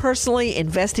 personally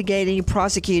investigating,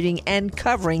 prosecuting, and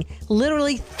covering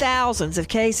literally thousands of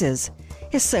cases.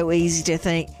 It's so easy to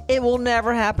think it will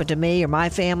never happen to me or my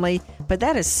family, but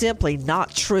that is simply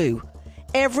not true.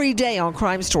 Every day on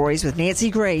Crime Stories with Nancy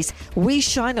Grace, we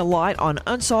shine a light on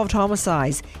unsolved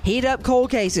homicides, heat up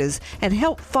cold cases, and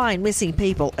help find missing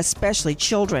people, especially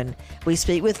children. We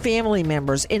speak with family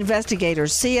members,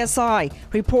 investigators, CSI,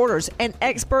 reporters, and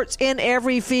experts in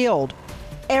every field.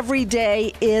 Every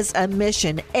day is a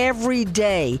mission. Every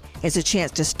day is a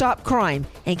chance to stop crime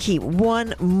and keep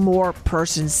one more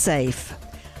person safe.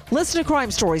 Listen to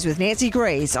Crime Stories with Nancy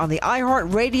Grace on the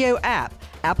iHeartRadio app,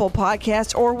 Apple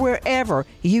Podcasts, or wherever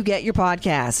you get your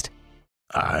podcast.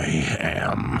 I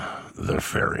am the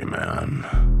ferryman.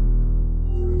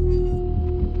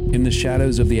 In the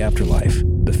shadows of the afterlife,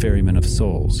 the Ferryman of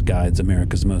Souls guides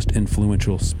America's most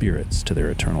influential spirits to their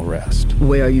eternal rest.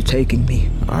 Where are you taking me?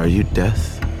 Are you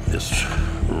death? This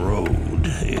road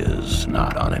is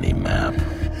not on any map.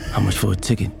 How much for a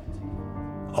ticket?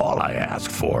 All I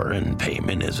ask for in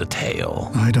payment is a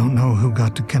tale. I don't know who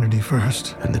got to Kennedy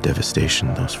first. And the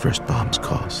devastation those first bombs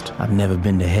caused. I've never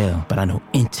been to hell, but I know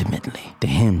intimately the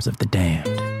hymns of the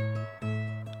damned.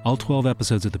 All 12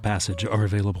 episodes of The Passage are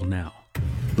available now.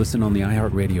 Listen on the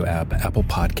iHeartRadio app, Apple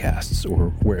Podcasts,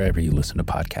 or wherever you listen to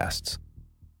podcasts.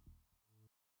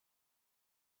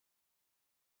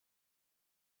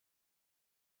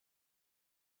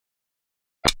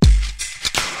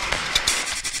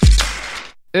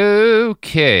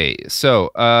 Okay, so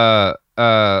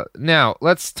now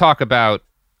let's talk about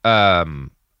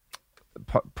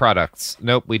products.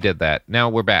 Nope, we did that. Now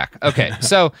we're back. Okay,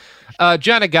 so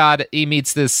John of God, he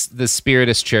meets this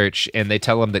Spiritist church, and they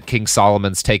tell him that King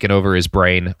Solomon's taken over his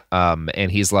brain,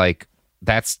 and he's like,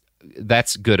 that's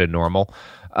good and normal.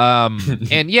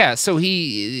 And yeah, so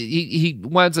he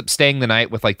winds up staying the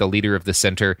night with like the leader of the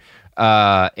center.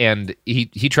 And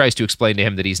he tries to explain to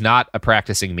him that he's not a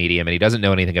practicing medium and he doesn't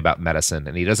know anything about medicine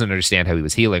and he doesn't understand how he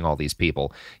was healing all these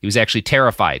people. He was actually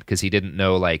terrified because he didn't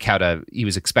know like he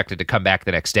was expected to come back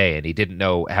the next day and he didn't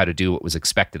know how to do what was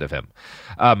expected of him.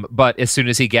 But as soon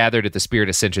as he gathered at the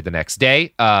Spiritist Center the next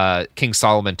day, King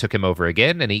Solomon took him over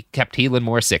again and he kept healing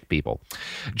more sick people.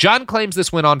 John claims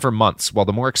this went on for months while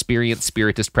the more experienced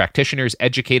Spiritist practitioners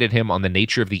educated him on the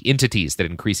nature of the entities that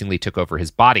increasingly took over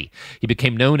his body. He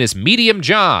became known as Medium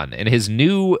John, and his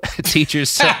new teachers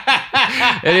said,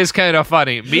 it is kind of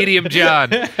funny. Medium John.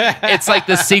 It's like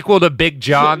the sequel to Big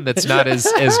John that's not as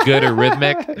good or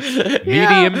rhythmic.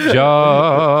 Yeah. Medium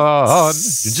John.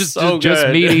 Just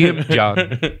Medium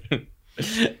John.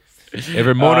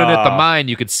 Every morning at the mine,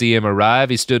 you could see him arrive.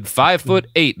 He stood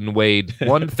 5'8" and weighed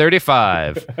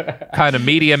 135. Kind of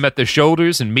medium at the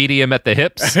shoulders and medium at the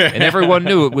hips. And everyone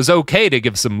knew it was okay to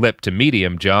give some lip to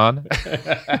medium John.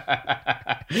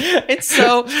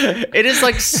 It is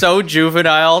like so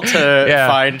juvenile to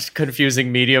find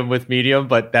confusing medium with medium,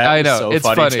 but that is so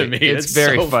funny to me. It's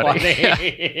very so funny.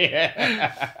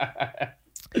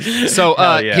 So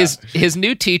his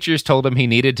new teachers told him he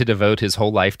needed to devote his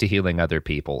whole life to healing other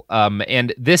people.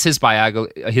 And this, his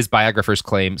biographers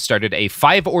claim, started a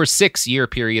 5 or 6 year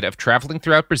period of traveling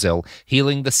throughout Brazil,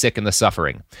 healing the sick and the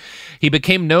suffering. He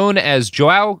became known as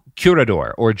João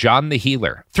Curador, or John the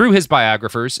Healer. Through his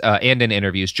biographers and in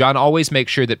interviews, John always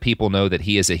makes sure that people know that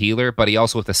he is a healer, but he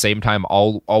also at the same time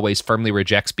always firmly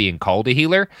rejects being called a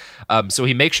healer. So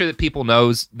he makes sure that people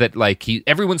knows that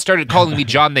everyone started calling me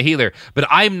John the Healer, but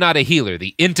I'm not a healer.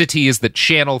 The entities that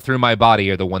channel through my body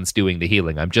are the ones doing the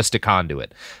healing. I'm just a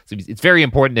conduit. So it's very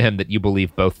important to him that you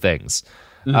believe both things.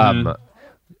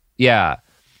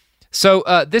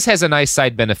 So this has a nice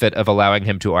side benefit of allowing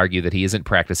him to argue that he isn't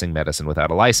practicing medicine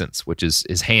without a license, which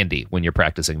is handy when you're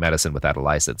practicing medicine without a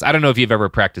license. I don't know if you've ever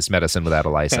practiced medicine without a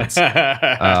license,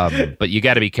 but you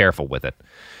got to be careful with it.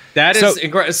 That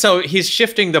is so he's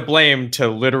shifting the blame to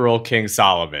literal King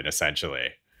Solomon,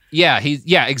 essentially. Yeah,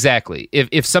 exactly.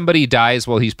 If somebody dies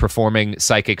while he's performing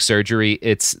psychic surgery,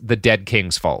 it's the dead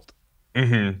king's fault.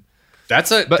 Mm-hmm.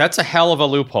 That's a hell of a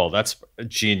loophole. That's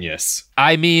genius.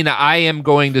 I mean, I am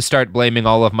going to start blaming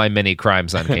all of my many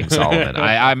crimes on King Solomon.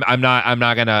 I'm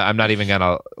not even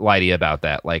gonna lie to you about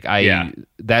that.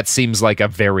 That seems like a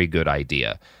very good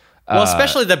idea. Well,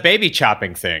 especially the baby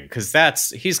chopping thing, because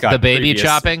he's got the baby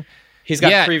chopping. He's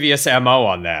got previous MO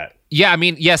on that. Yeah, I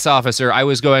mean, yes, officer, I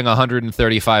was going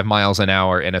 135 miles an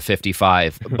hour in a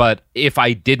 55, but if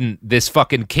I didn't, this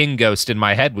fucking king ghost in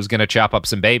my head was going to chop up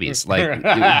some babies. Like,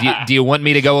 do you want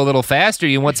me to go a little faster, or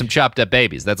do you want some chopped up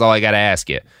babies? That's all I got to ask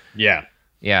you. Yeah.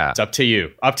 Yeah. It's up to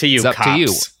you. Up to you, it's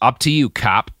cops. Up to you,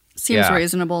 cop. Seems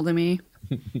reasonable to me.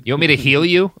 You want me to heal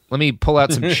you? Let me pull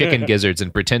out some chicken gizzards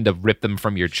and pretend to rip them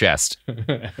from your chest.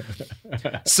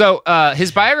 So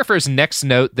his biographers next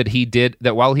note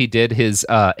that while he did his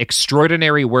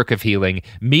extraordinary work of healing,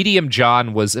 Medium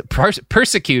John was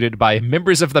persecuted by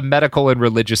members of the medical and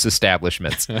religious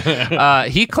establishments.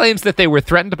 He claims that they were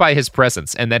threatened by his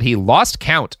presence and that he lost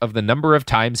count of the number of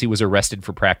times he was arrested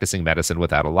for practicing medicine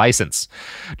without a license.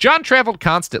 John traveled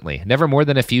constantly, never more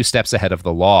than a few steps ahead of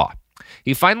the law.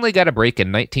 He finally got a break in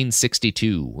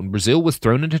 1962 when Brazil was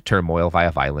thrown into turmoil by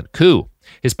a violent coup.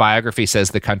 His biography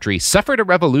says the country suffered a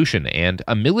revolution and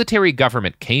a military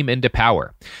government came into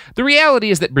power. The reality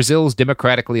is that Brazil's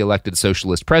democratically elected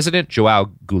socialist president,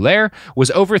 João Goulart, was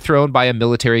overthrown by a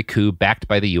military coup backed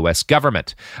by the U.S.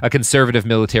 government. A conservative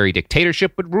military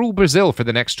dictatorship would rule Brazil for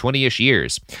the next 20-ish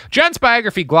years. John's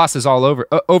biography glosses all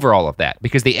over all of that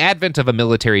because the advent of a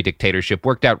military dictatorship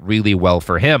worked out really well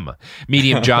for him.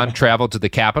 Medium John traveled to the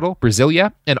capital,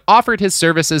 Brasilia, and offered his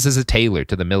services as a tailor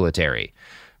to the military.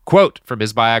 Quote from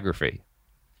his biography: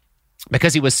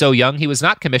 because he was so young, he was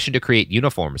not commissioned to create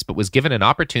uniforms, but was given an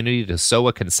opportunity to sew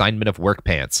a consignment of work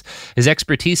pants. His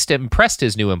expertise impressed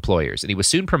his new employers, and he was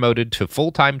soon promoted to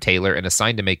full-time tailor and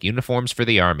assigned to make uniforms for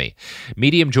the army.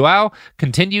 Medium João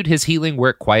continued his healing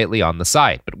work quietly on the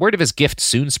side, but word of his gift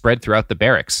soon spread throughout the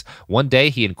barracks. One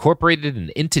day, he incorporated an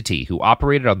entity who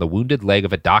operated on the wounded leg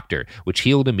of a doctor, which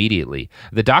healed immediately.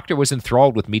 The doctor was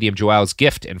enthralled with Medium João's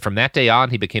gift, and from that day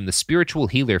on, he became the spiritual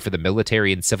healer for the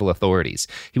military and civil authorities.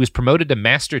 He was promoted to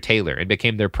master tailor and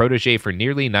became their protege for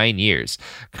nearly 9 years.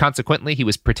 Consequently, he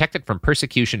was protected from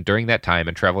persecution during that time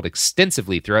and traveled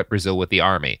extensively throughout Brazil with the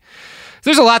army. So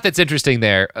there's a lot that's interesting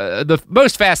there. The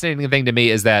most fascinating thing to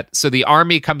me is that so the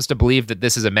army comes to believe that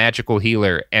this is a magical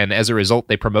healer, and as a result,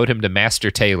 they promote him to master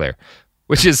tailor,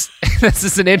 which is this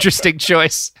is an interesting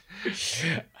choice.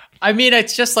 I mean,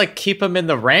 it's just like keep him in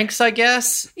the ranks, I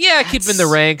guess. Yeah, keep him in the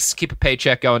ranks, keep a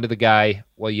paycheck going to the guy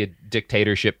while you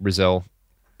dictatorship Brazil.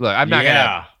 Look, I'm not going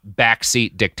to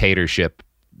backseat dictatorship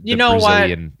the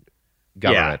Brazilian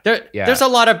government. There's a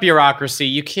lot of bureaucracy.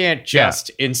 You can't just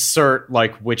insert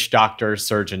like witch doctor,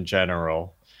 surgeon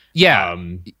general. Yeah.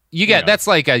 That's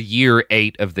like a year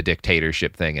 8 of the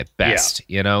dictatorship thing at best.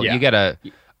 You know, you got to,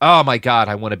 oh my God,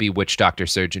 I want to be witch doctor,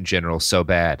 surgeon general so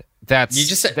bad.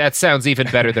 That sounds even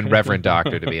better than Reverend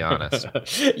Doctor, to be honest.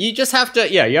 You just have to,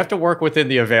 you have to work within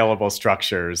the available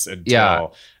structures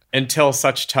until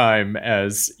such time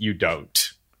as you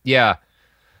don't. Yeah.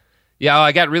 Yeah,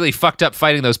 I got really fucked up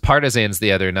fighting those partisans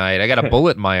the other night. I got a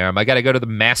bullet in my arm. I got to go to the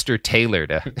master tailor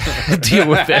to deal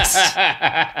with this.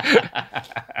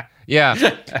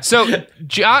 Yeah. So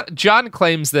John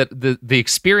claims that the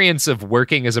experience of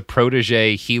working as a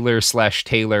protege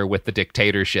healer/tailor with the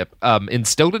dictatorship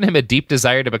instilled in him a deep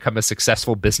desire to become a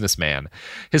successful businessman.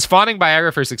 His fawning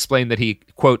biographers explain that he,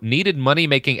 quote, needed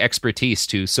money-making expertise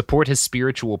to support his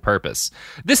spiritual purpose.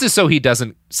 This is so he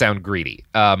doesn't sound greedy.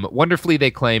 Wonderfully,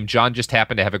 they claim John just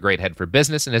happened to have a great head for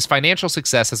business, and his financial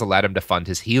success has allowed him to fund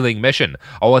his healing mission,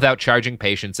 all without charging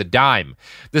patients a dime.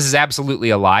 This is absolutely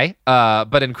a lie,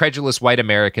 but incredulous white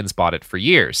Americans bought it for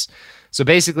years. So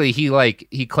basically,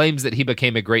 he claims that he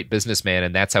became a great businessman,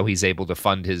 and that's how he's able to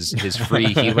fund his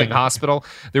free healing hospital.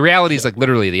 The reality is like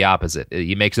literally the opposite.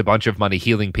 He makes a bunch of money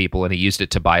healing people, and he used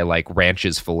it to buy like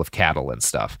ranches full of cattle and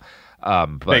stuff.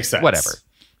 But makes sense. Whatever.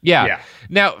 Yeah.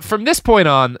 Now, from this point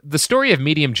on, the story of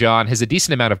Medium John has a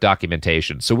decent amount of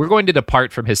documentation, so we're going to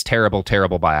depart from his terrible,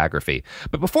 terrible biography.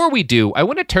 But before we do, I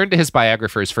want to turn to his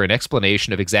biographers for an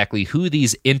explanation of exactly who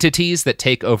these entities that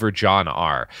take over John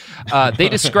are. They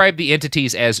describe the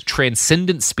entities as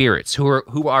transcendent spirits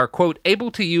who are, quote,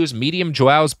 able to use Medium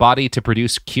Joao's body to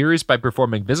produce cures by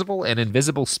performing visible and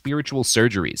invisible spiritual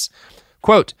surgeries.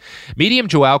 Quote, Medium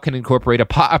Joao can incorporate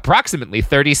approximately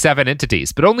 37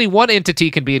 entities, but only one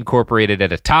entity can be incorporated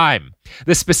at a time.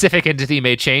 The specific entity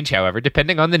may change, however,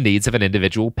 depending on the needs of an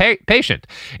individual patient.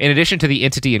 In addition to the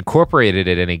entity incorporated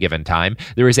at any given time,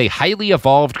 there is a highly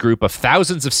evolved group of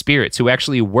thousands of spirits who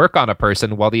actually work on a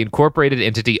person while the incorporated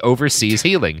entity oversees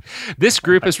healing. This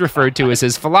group is referred to as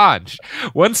his phalange.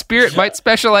 One spirit might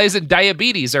specialize in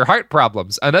diabetes or heart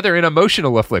problems, another in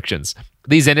emotional afflictions.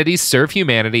 These entities serve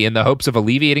humanity in the hopes of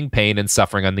alleviating pain and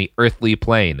suffering on the earthly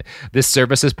plane. This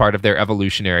service is part of their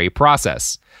evolutionary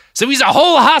process. So he's a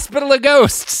whole hospital of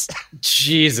ghosts.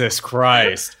 Jesus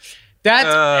Christ. That's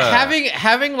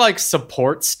having like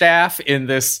support staff in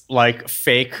this like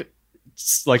fake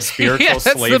like spiritual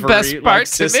slavery the best part like,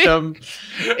 system.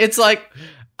 It's like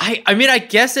I mean, I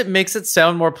guess it makes it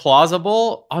sound more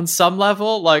plausible on some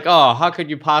level. Like, oh, how could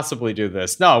you possibly do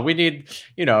this? No, we need,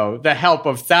 the help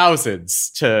of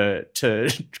thousands to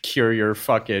cure your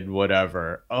fucking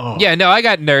whatever. Oh, yeah, no, I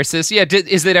got nurses. Yeah,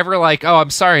 is it ever like, oh,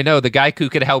 I'm sorry, no, the guy who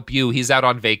could help you, he's out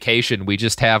on vacation. We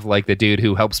just have like the dude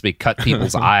who helps me cut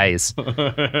people's eyes.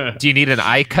 Do you need an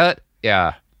eye cut?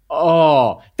 Yeah.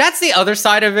 Oh, that's the other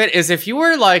side of it. Is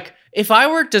if I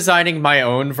were designing my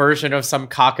own version of some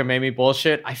cockamamie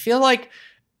bullshit, I feel like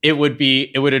it would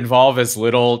involve as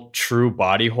little true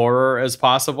body horror as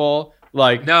possible.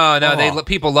 Like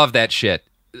people love that shit.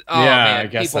 Oh yeah, man, I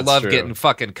guess people that's love true. getting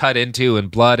fucking cut into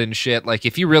and blood and shit. Like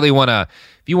if you want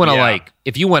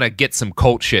to get some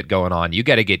cult shit going on, you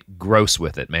got to get gross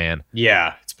with it, man.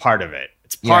 Yeah, it's part of it.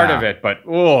 But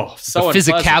so the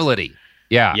physicality.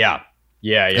 Yeah.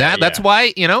 That's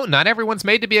why, not everyone's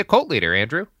made to be a cult leader,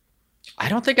 Andrew. I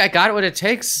don't think I got what it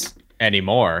takes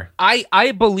anymore.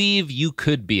 I believe you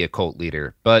could be a cult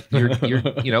leader, but you're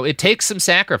it takes some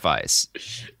sacrifice.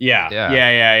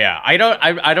 Yeah. I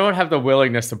don't have the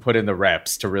willingness to put in the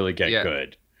reps to really get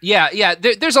good. Yeah.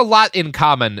 There's a lot in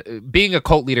common. Being a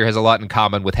cult leader has a lot in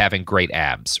common with having great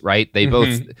abs, right? They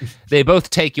both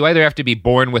take, you either have to be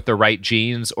born with the right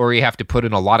genes or you have to put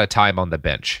in a lot of time on the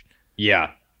bench.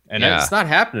 Yeah. And it's not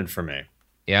happening for me.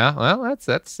 Yeah, well,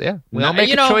 that's We all make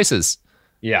choices.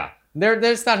 Yeah,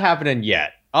 there's not happening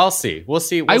yet. I'll see. We'll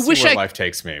see. We'll see where life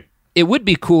takes me. It would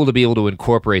be cool to be able to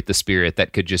incorporate the spirit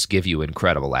that could just give you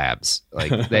incredible abs.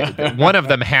 Like one of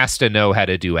them has to know how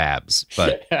to do abs.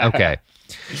 But okay.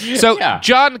 So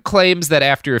John claims that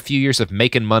after a few years of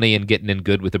making money and getting in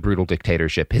good with a brutal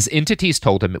dictatorship, his entities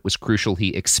told him it was crucial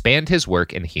he expand his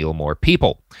work and heal more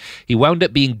people. He wound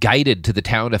up being guided to the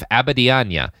town of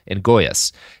Abadiânia in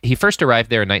Goiás. He first arrived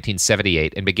there in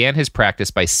 1978 and began his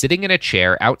practice by sitting in a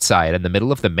chair outside in the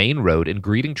middle of the main road and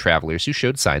greeting travelers who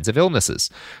showed signs of illnesses.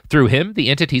 Through him, the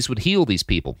entities would heal these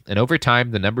people, and over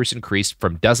time, the numbers increased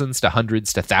from dozens to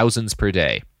hundreds to thousands per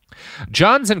day.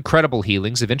 John's incredible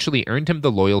healings eventually earned him the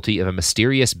loyalty of a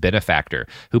mysterious benefactor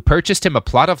who purchased him a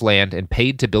plot of land and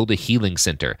paid to build a healing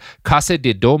center, Casa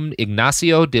de Dom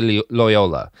Ignacio de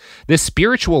Loyola. This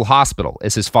spiritual hospital,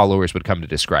 as his followers would come to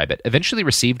describe it, eventually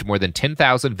received more than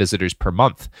 10,000 visitors per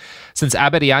month. Since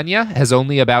Abadiânia has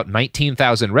only about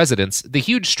 19,000 residents, the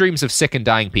huge streams of sick and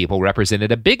dying people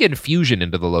represented a big infusion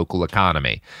into the local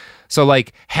economy. So,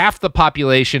 like, half the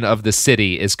population of the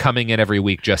city is coming in every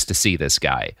week just to see this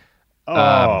guy.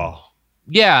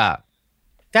 Yeah.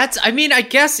 I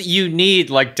guess you need,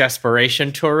 like,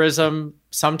 desperation tourism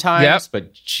sometimes,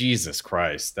 but Jesus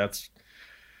Christ,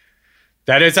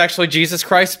 that is actually Jesus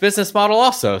Christ's business model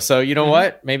also. So, you know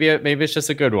what? Maybe it's just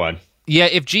a good one. Yeah,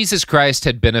 if Jesus Christ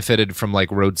had benefited from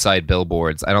like roadside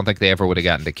billboards, I don't think they ever would have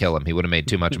gotten to kill him. He would have made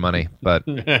too much money, but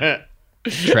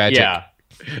tragic.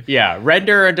 Yeah.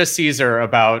 Render unto Caesar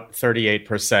about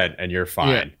 38% and you're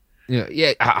fine.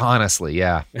 Yeah, honestly,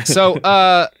 yeah.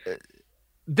 So,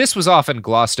 this was often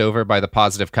glossed over by the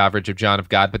positive coverage of John of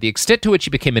God, but the extent to which he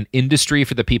became an industry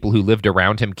for the people who lived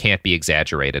around him can't be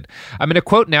exaggerated. I'm going to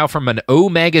quote now from an O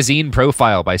Magazine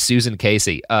profile by Susan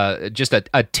Casey, just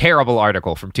a terrible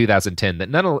article from 2010 that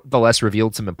nonetheless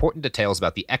revealed some important details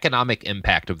about the economic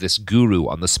impact of this guru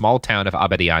on the small town of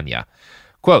Abadiania.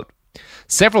 Quote,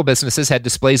 several businesses had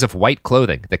displays of white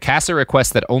clothing. The Casa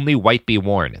requests that only white be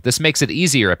worn. This makes it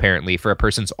easier, apparently, for a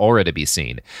person's aura to be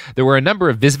seen. There were a number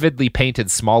of vividly painted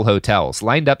small hotels,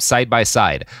 lined up side by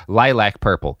side, lilac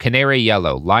purple, canary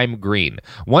yellow, lime green.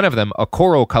 One of them, a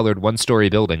coral-colored one-story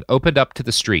building, opened up to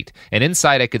the street, and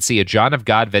inside I could see a John of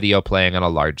God video playing on a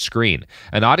large screen.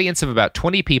 An audience of about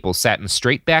 20 people sat in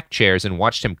straight-back chairs and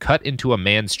watched him cut into a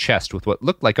man's chest with what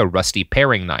looked like a rusty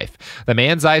paring knife. The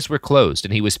man's eyes were closed,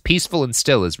 and he was peaceful and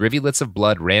still as rivulets of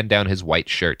blood ran down his white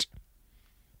shirt.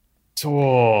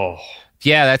 Oh.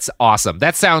 Yeah, that's awesome.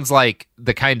 That sounds like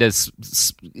the kind of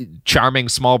charming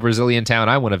small Brazilian town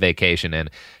I want to vacation in.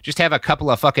 Just have a couple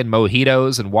of fucking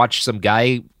mojitos and watch some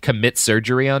guy commit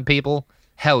surgery on people.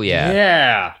 Hell yeah.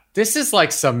 Yeah. This is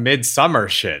like some midsummer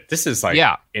shit. This is like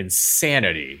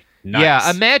insanity. Nice. Yeah,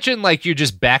 imagine like you're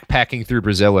just backpacking through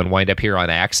Brazil and wind up here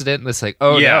on accident, and it's like,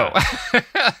 oh no,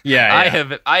 I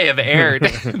have erred.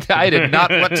 I did not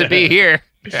want to be here.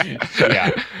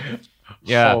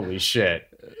 Yeah. Holy shit.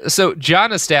 So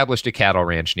John established a cattle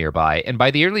ranch nearby, and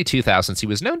by the early 2000s, he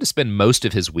was known to spend most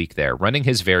of his week there, running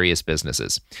his various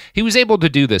businesses. He was able to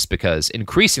do this because,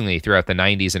 increasingly throughout the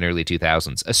 90s and early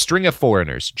 2000s, a string of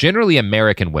foreigners, generally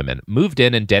American women, moved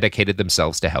in and dedicated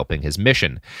themselves to helping his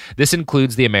mission. This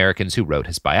includes the Americans who wrote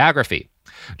his biography.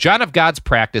 John of God's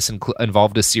practice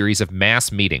involved a series of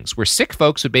mass meetings where sick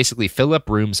folks would basically fill up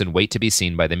rooms and wait to be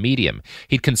seen by the medium.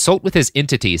 He'd consult with his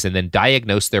entities and then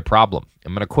diagnose their problem.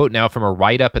 I'm going to quote now from a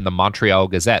write-up in the Montreal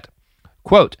Gazette.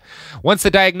 Quote, once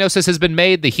the diagnosis has been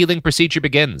made, the healing procedure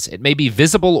begins. It may be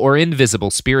visible or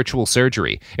invisible spiritual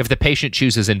surgery. If the patient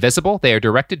chooses invisible, they are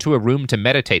directed to a room to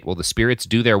meditate while the spirits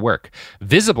do their work.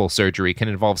 Visible surgery can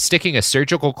involve sticking a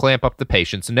surgical clamp up the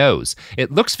patient's nose.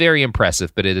 It looks very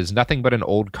impressive, but it is nothing but an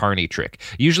old carny trick,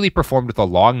 usually performed with a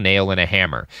long nail and a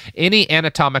hammer. Any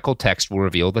anatomical text will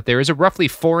reveal that there is a roughly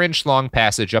 4-inch long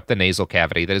passage up the nasal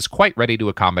cavity that is quite ready to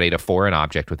accommodate a foreign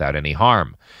object without any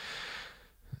harm.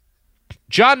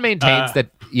 John maintains that,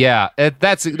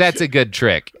 that's a good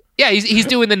trick. Yeah, he's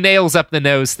doing the nails up the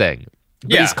nose thing.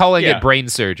 But he's calling it brain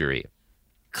surgery.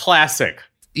 Classic.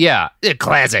 Yeah,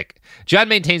 classic. John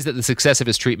maintains that the success of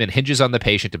his treatment hinges on the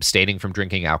patient abstaining from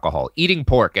drinking alcohol, eating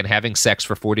pork, and having sex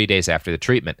for 40 days after the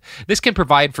treatment. This can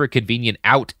provide for a convenient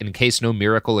out in case no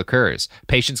miracle occurs.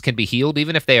 Patients can be healed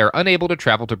even if they are unable to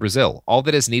travel to Brazil. All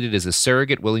that is needed is a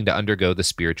surrogate willing to undergo the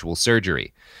spiritual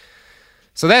surgery.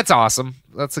 So that's awesome.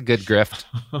 That's a good grift.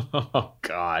 Oh,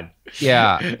 God.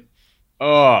 Yeah.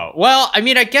 Oh, well, I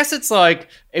mean, I guess it's like,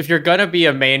 if you're going to be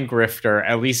a main grifter,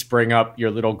 at least bring up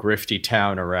your little grifty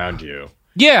town around you.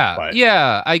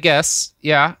 Yeah, I guess.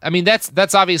 Yeah. I mean,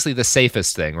 that's obviously the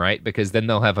safest thing, right? Because then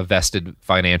they'll have a vested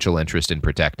financial interest in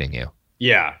protecting you.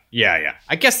 Yeah.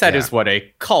 I guess that is what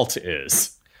a cult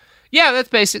is. Yeah, that's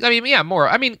basic. I mean, yeah, more.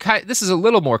 I mean, this is a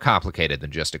little more complicated than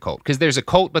just a cult, because there's a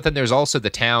cult, but then there's also the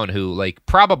town who, like,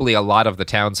 probably a lot of the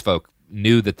townsfolk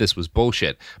knew that this was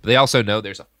bullshit, but they also know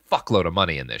there's a fuckload of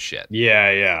money in this shit.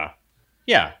 Yeah.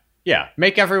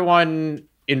 Make everyone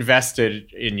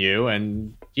invested in you,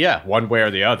 and one way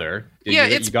or the other,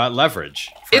 you got leverage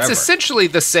forever. It's essentially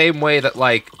the same way that,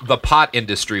 like, the pot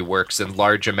industry works in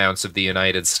large amounts of the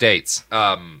United States,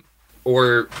 any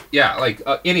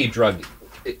drug.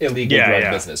 Illegal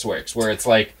drug business works, where it's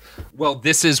like, well,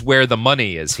 this is where the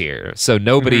money is here, so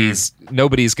nobody's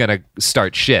gonna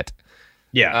start shit.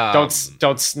 Yeah,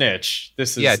 don't snitch.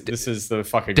 This is the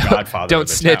fucking Godfather. Don't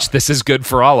snitch. Town. This is good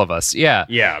for all of us. Yeah.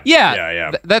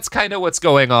 That's kind of what's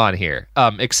going on here.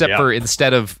 Except for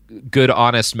instead of good,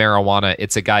 honest marijuana,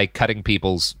 it's a guy cutting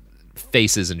people's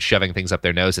faces and shoving things up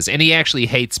their noses, and he actually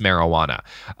hates marijuana.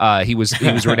 He was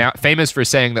famous for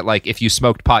saying that, like, if you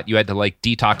smoked pot, you had to, like,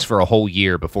 detox for a whole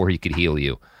year before he could heal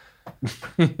you.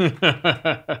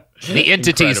 The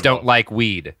entities don't like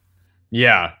weed.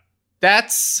 Yeah,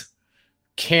 that's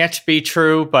can't be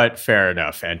true, but fair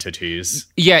enough. Entities.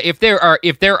 Yeah, if there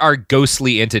are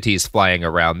ghostly entities flying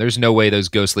around, there's no way those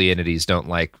ghostly entities don't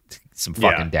like some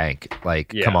fucking dank.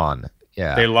 Like, come on.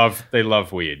 Yeah, they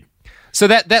love weed. So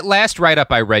that last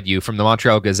write-up I read you from the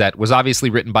Montreal Gazette was obviously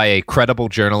written by a credible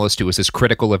journalist who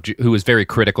was very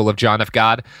critical of John of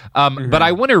God. But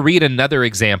I want to read another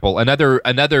example,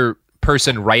 another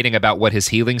person writing about what his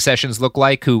healing sessions look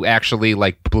like, who actually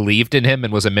believed in him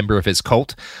and was a member of his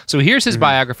cult. So here's his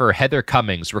biographer, Heather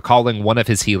Cummings, recalling one of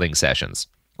his healing sessions.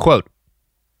 Quote,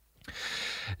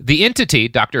 "The entity,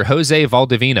 Dr. Jose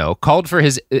Valdivino, called for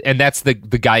his," and that's the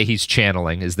guy he's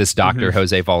channeling, is this Dr.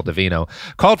 Jose Valdivino,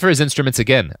 "called for his instruments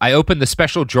again. I opened the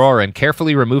special drawer and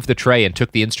carefully removed the tray and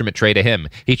took the instrument tray to him.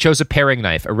 He chose a paring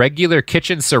knife, a regular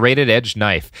kitchen serrated-edged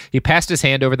knife. He passed his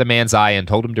hand over the man's eye and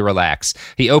told him to relax.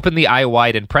 He opened the eye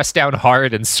wide and pressed down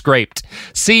hard and scraped.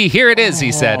 'See, here it is,'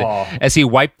 he said, as he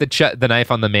wiped the knife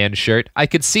on the man's shirt. I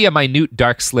could see a minute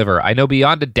dark sliver. I know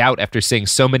beyond a doubt after seeing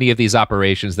so many of these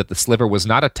operations that the sliver was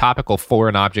not a topical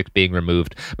foreign object being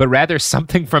removed, but rather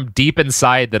something from deep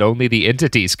inside that only the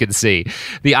entities can see.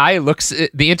 The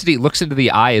entity looks into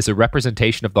the eye as a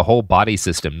representation of the whole body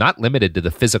system, not limited to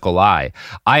the physical eye.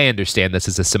 I understand this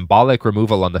as a symbolic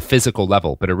removal on the physical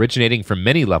level, but originating from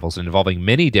many levels and involving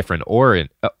many different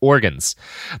organs.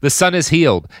 The son is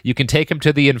healed. You can take him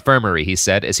to the infirmary," he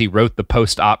said as he wrote the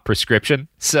post-op prescription.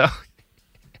 So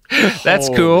that's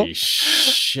cool. Holy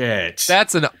shit.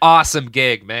 That's an awesome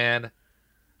gig, man.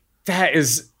 That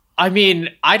is, I mean,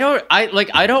 I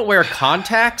don't wear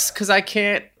contacts because I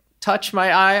can't touch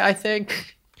my eye, I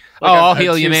think. I'll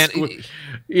heal you, man.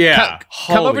 Yeah.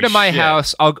 Come over to my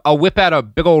house. I'll whip out a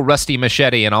big old rusty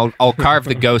machete and I'll carve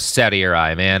the ghosts out of your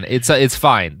eye, man. It's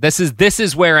fine. This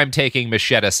is where I'm taking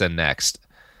Macheteson next.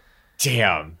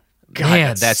 Damn. God,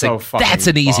 man, that's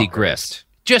an easy grift.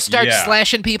 Just start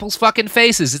slashing people's fucking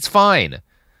faces. It's fine.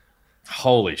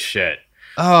 Holy shit.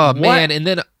 Oh, man. And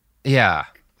then, yeah.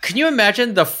 Can you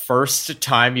imagine the first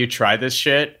time you try this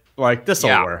shit?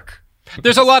 This'll work.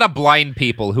 There's a lot of blind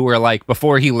people who are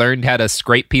before he learned how to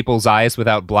scrape people's eyes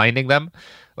without blinding them.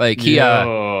 There's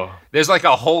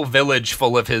a whole village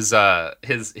full of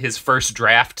his first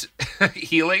draft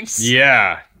healings.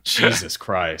 Yeah. Jesus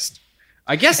Christ.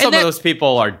 I guess some of those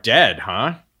people are dead,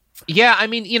 huh? Yeah, I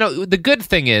mean, the good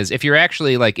thing is if you're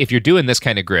actually if you're doing this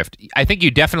kind of grift, I think you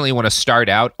definitely want to start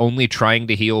out only trying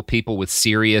to heal people with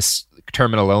serious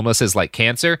terminal illnesses like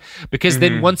cancer, because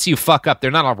then once you fuck up,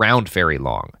 they're not around very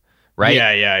long, right?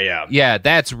 Yeah. Yeah,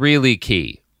 that's really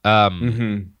key.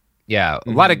 Yeah, a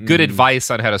lot of good advice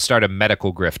on how to start a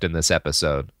medical grift in this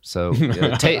episode. So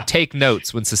take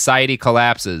notes. When society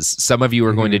collapses, some of you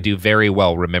are going to do very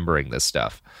well remembering this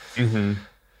stuff.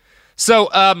 So,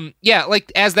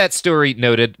 as that story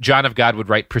noted, John of God would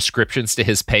write prescriptions to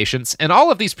his patients, and all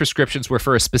of these prescriptions were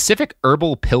for a specific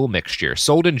herbal pill mixture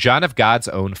sold in John of God's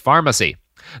own pharmacy.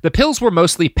 The pills were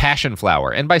mostly passion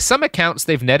flower, and by some accounts,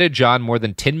 they've netted John more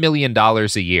than $10 million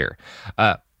a year.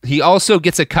 He also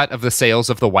gets a cut of the sales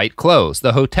of the white clothes,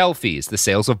 the hotel fees, the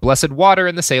sales of blessed water,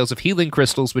 and the sales of healing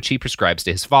crystals, which he prescribes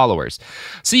to his followers.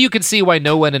 So you can see why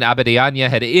no one in Abadiânia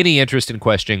had any interest in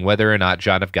questioning whether or not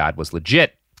John of God was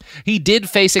legit. He did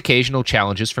face occasional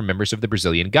challenges from members of the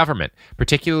Brazilian government,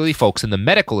 particularly folks in the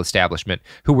medical establishment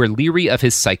who were leery of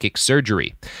his psychic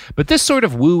surgery. But this sort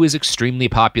of woo is extremely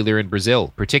popular in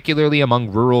Brazil, particularly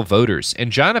among rural voters,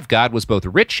 and John of God was both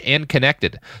rich and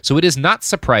connected, so it is not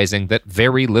surprising that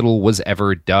very little was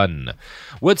ever done.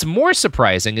 What's more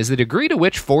surprising is the degree to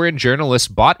which foreign journalists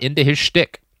bought into his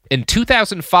shtick. In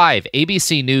 2005,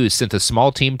 ABC News sent a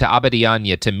small team to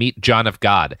Abadiânia to meet John of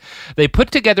God. They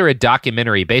put together a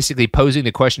documentary basically posing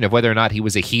the question of whether or not he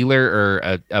was a healer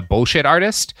or a bullshit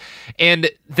artist. And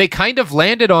they kind of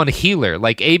landed on healer.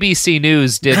 ABC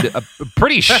News did a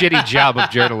pretty shitty job of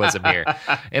journalism here.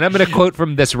 And I'm going to quote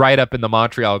from this write-up in the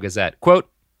Montreal Gazette. Quote,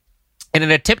 "In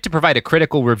an attempt to provide a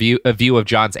critical view of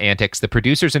John's antics, the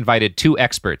producers invited two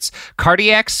experts,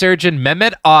 cardiac surgeon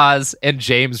Mehmet Oz and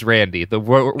James Randi, the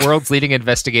world's leading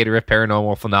investigator of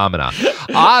paranormal phenomena.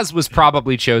 Oz was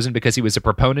probably chosen because he was a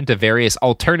proponent of various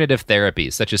alternative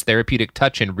therapies, such as therapeutic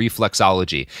touch and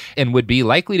reflexology, and would be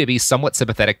likely to be somewhat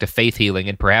sympathetic to faith healing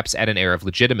and perhaps add an air of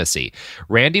legitimacy.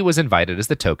 Randi was invited as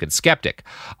the token skeptic.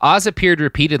 Oz appeared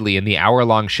repeatedly in the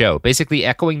hour-long show, basically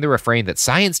echoing the refrain that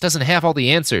science doesn't have all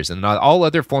the answers and all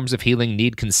other forms of healing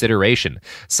need consideration.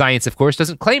 Science, of course,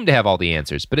 doesn't claim to have all the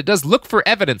answers, but it does look for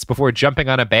evidence before jumping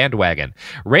on a bandwagon.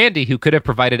 Randi, who could have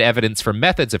provided evidence for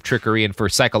methods of trickery and for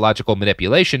psychological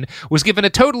manipulation, was given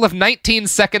a total of 19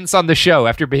 seconds on the show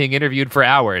after being interviewed for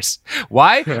hours.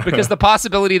 Why? Because the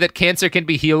possibility that cancer can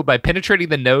be healed by penetrating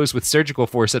the nose with surgical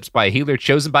forceps by a healer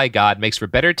chosen by God makes for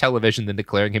better television than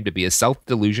declaring him to be a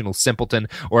self-delusional simpleton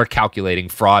or a calculating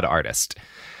fraud artist."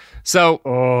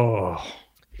 So,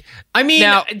 I mean,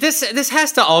 now, this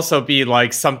has to also be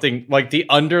like something like the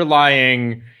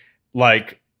underlying,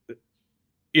 like,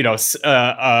 you know,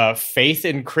 faith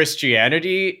in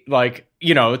Christianity. Like,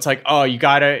 you know, it's like, oh, you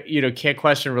gotta, you know, can't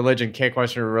question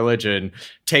religion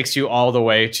takes you all the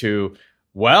way to,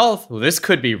 well, this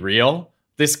could be real.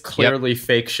 This clearly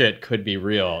fake shit could be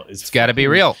real. It's got to be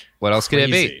real. What else could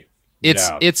it be?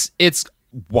 It's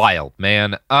wild,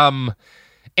 man.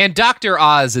 And Dr.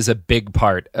 Oz is a big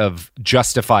part of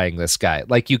justifying this guy.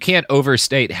 Like, you can't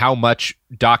overstate how much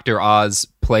Dr. Oz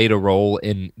played a role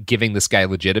in giving this guy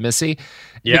legitimacy.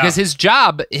 Yeah. Because his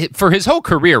job, for his whole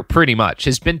career, pretty much,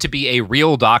 has been to be a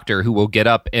real doctor who will get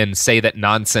up and say that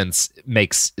nonsense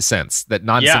makes sense, that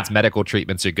nonsense medical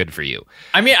treatments are good for you.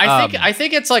 I mean, I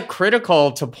think it's, like,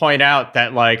 critical to point out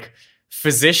that, like,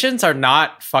 physicians are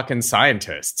not fucking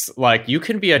scientists. Like, you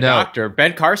can be a doctor.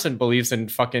 Ben Carson believes in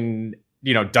fucking...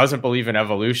 you know, doesn't believe in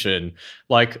evolution.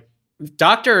 Like,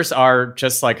 doctors are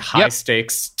just like high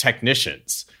stakes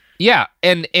technicians. Yeah,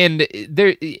 and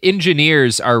their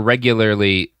engineers are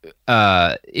regularly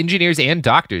engineers and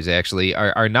doctors actually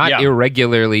are not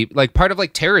irregularly, like, part of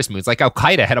like terrorist moves. Like Al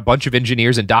Qaeda had a bunch of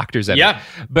engineers and doctors in it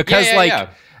because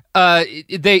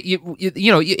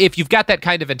if you've got that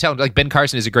kind of intelligence, like Ben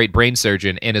Carson is a great brain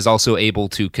surgeon and is also able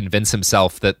to convince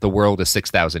himself that the world is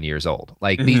 6,000 years old.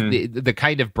 Like the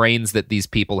kind of brains that these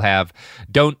people have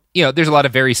don't, you know, there's a lot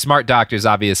of very smart doctors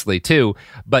obviously too,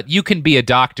 but you can be a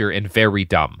doctor and very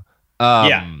dumb.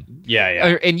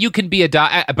 And you can be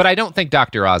but I don't think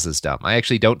Dr. Oz is dumb. I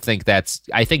actually don't think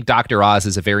I think Dr. Oz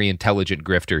is a very intelligent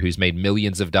grifter who's made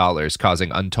millions of dollars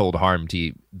causing untold harm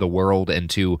to the world and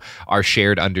to our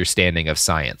shared understanding of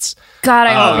science. God,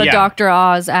 I hope a Dr.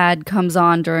 Oz ad comes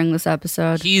on during this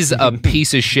episode. He's a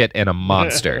piece of shit and a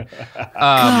monster. But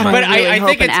I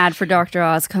think an ad for Dr.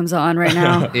 Oz comes on right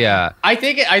now. Yeah. I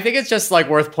think it's just like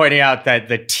worth pointing out that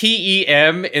the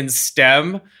TEM in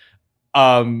STEM,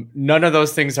 none of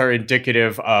those things are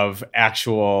indicative of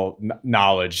actual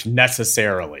knowledge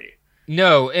necessarily.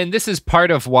 No, and this is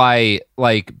part of why,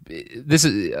 like, this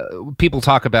is people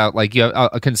talk about, like, you know,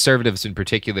 conservatives in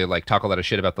particular, like, talk a lot of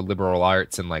shit about the liberal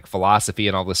arts and like philosophy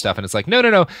and all this stuff, and it's like,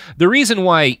 no. The reason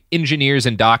why engineers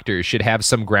and doctors should have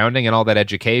some grounding and all that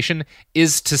education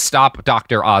is to stop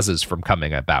Dr. Oz's from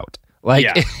coming about. Like,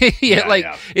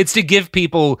 it's to give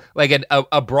people like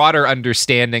a broader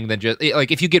understanding than just like,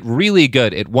 if you get really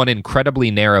good at one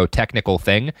incredibly narrow technical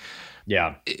thing,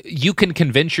 you can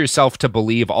convince yourself to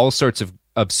believe all sorts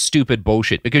of stupid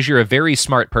bullshit because you're a very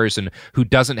smart person who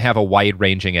doesn't have a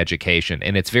wide-ranging education,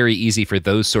 and it's very easy for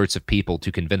those sorts of people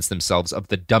to convince themselves of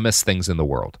the dumbest things in the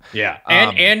world. Yeah,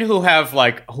 and who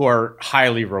are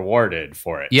highly rewarded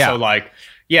for it. Yeah, so like.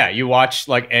 Yeah, you watch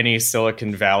like any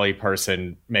Silicon Valley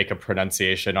person make a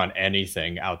pronunciation on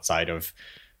anything outside of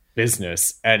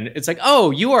business, and it's like,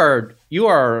 oh, you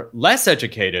are less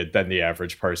educated than the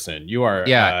average person. You are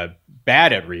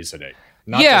bad at reasoning.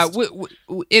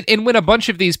 And when a bunch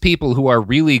of these people who are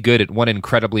really good at one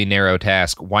incredibly narrow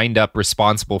task wind up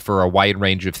responsible for a wide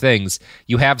range of things,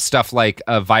 you have stuff like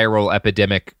a viral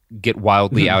epidemic get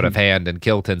wildly out of hand and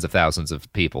kill tens of thousands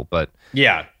of people. But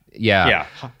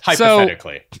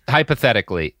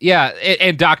hypothetically. Yeah.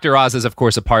 And Dr. Oz is, of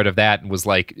course, a part of that and was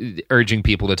like urging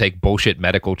people to take bullshit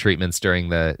medical treatments during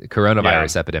the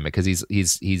coronavirus epidemic because he's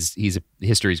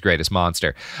history's greatest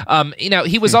monster. You know,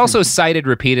 he was also cited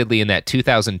repeatedly in that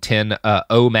 2010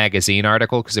 O Magazine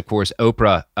article because, of course,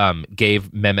 Oprah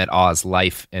gave Mehmet Oz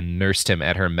life and nursed him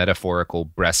at her metaphorical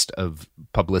breast of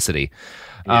publicity.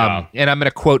 And I'm going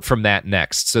to quote from that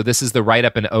next. So this is the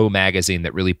write-up in O Magazine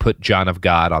that really put John of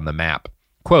God on the map.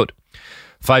 Quote,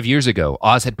 5 years ago,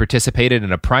 Oz had participated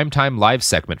in a primetime live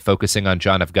segment focusing on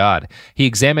John of God. He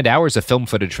examined hours of film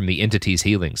footage from the entity's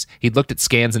healings. He'd looked at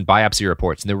scans and biopsy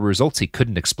reports, and there were results he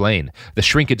couldn't explain. The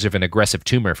shrinkage of an aggressive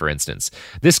tumor, for instance.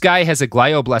 This guy has a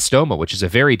glioblastoma, which is a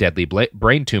very deadly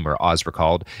brain tumor, Oz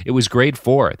recalled. It was grade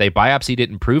 4. They biopsied it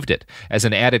and proved it. As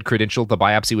an added credential, the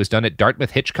biopsy was done at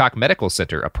Dartmouth Hitchcock Medical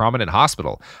Center, a prominent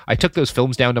hospital. I took those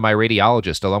films down to my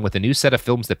radiologist, along with a new set of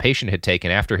films the patient had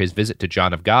taken after his visit to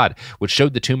John of God, which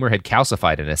showed the tumor had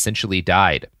calcified and essentially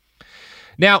died.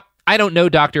 Now, I don't know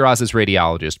Dr. Oz's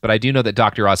radiologist, but I do know that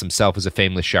Dr. Oz himself is a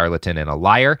famous charlatan and a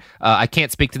liar. I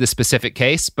can't speak to the specific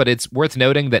case, but it's worth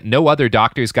noting that no other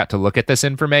doctors got to look at this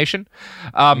information.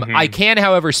 I can,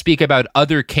 however, speak about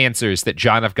other cancers that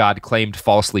John of God claimed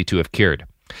falsely to have cured.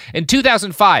 In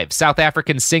 2005, South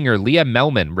African singer Leah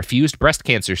Melman refused breast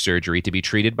cancer surgery to be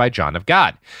treated by John of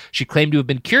God. She claimed to have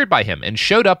been cured by him and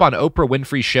showed up on Oprah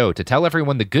Winfrey's show to tell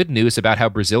everyone the good news about how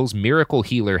Brazil's miracle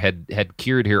healer had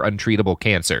cured her untreatable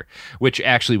cancer, which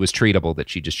actually was treatable, that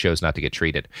she just chose not to get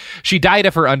treated. She died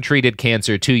of her untreated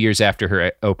cancer 2 years after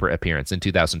her Oprah appearance in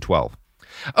 2012.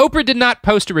 Oprah did not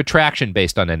post a retraction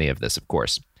based on any of this, of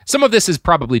course. Some of this is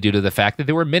probably due to the fact that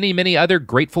there were many, many other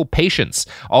grateful patients,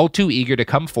 all too eager to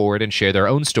come forward and share their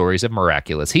own stories of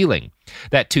miraculous healing.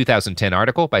 That 2010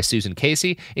 article by Susan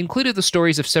Casey included the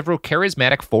stories of several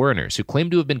charismatic foreigners who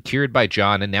claimed to have been cured by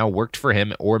John and now worked for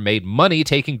him or made money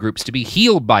taking groups to be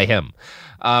healed by him.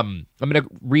 I'm going to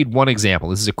read one example.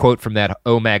 This is a quote from that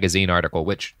O Magazine article,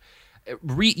 which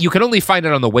you can only find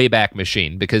it on the Wayback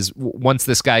Machine, because once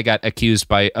this guy got accused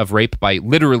of rape by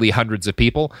literally hundreds of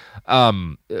people,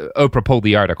 Oprah pulled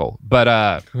the article. But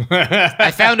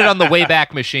I found it on the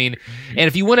Wayback Machine, and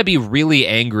if you want to be really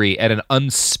angry at an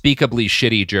unspeakably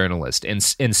shitty journalist, and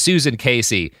Susan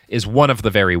Casey is one of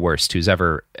the very worst who's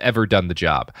ever done the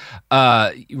job,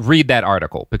 read that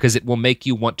article, because it will make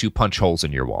you want to punch holes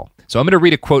in your wall. So I'm going to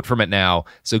read a quote from it now,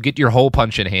 so get your hole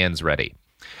punching hands ready.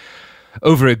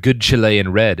 Over a good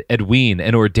Chilean red, Edwin,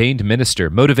 an ordained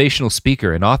minister, motivational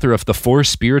speaker, and author of The 4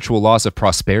 Spiritual Laws of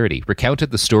Prosperity,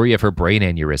 recounted the story of her brain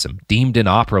aneurysm, deemed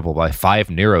inoperable by 5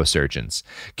 neurosurgeons.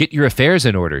 Get your affairs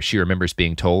in order, she remembers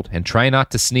being told, and try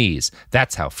not to sneeze.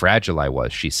 That's how fragile I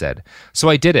was, she said. So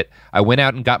I did it. I went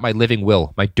out and got my living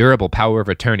will, my durable power of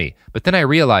attorney. But then I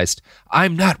realized,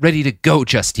 I'm not ready to go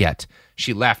just yet.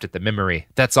 She laughed at the memory.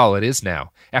 That's all it is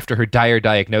now. After her dire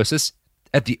diagnosis,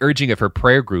 at the urging of her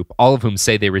prayer group, all of whom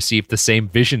say they received the same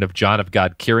vision of John of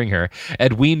God curing her,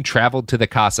 Edwin traveled to the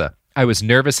casa. I was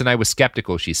nervous and I was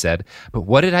skeptical, she said, but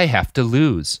what did I have to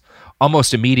lose?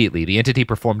 Almost immediately, the entity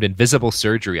performed invisible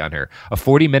surgery on her, a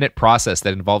 40-minute process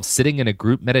that involved sitting in a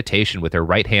group meditation with her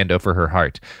right hand over her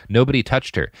heart. Nobody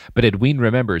touched her, but Edwin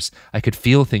remembers, I could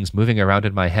feel things moving around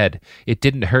in my head. It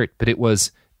didn't hurt, but it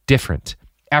was different.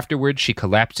 Afterwards, she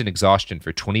collapsed in exhaustion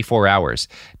for 24 hours.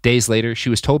 Days later, she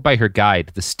was told by her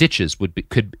guide the stitches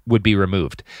would be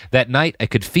removed. That night, I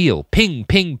could feel ping,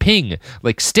 ping, ping,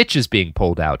 like stitches being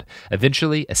pulled out.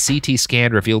 Eventually, a CT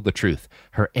scan revealed the truth.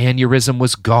 Her aneurysm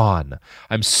was gone.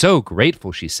 I'm so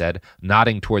grateful, she said,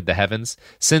 nodding toward the heavens.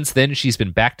 Since then, she's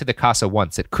been back to the casa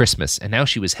once at Christmas, and now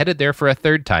she was headed there for a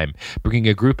third time, bringing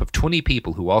a group of 20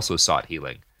 people who also sought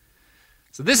healing.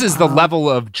 So this is the level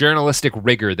of journalistic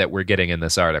rigor that we're getting in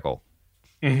this article.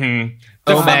 Mm-hmm.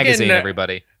 O Magazine,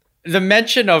 everybody. The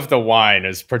mention of the wine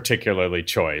is particularly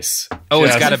choice. Oh,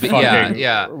 it's got to be,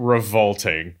 yeah.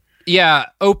 Revolting. Yeah,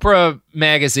 Oprah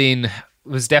Magazine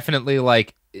was definitely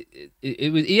like,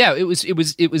 it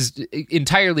was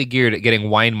entirely geared at getting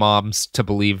wine moms to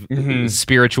believe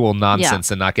spiritual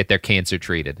nonsense and not get their cancer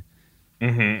treated.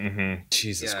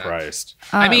 Jesus Christ.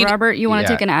 I mean, Robert, you want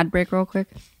to take an ad break real quick?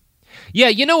 Yeah,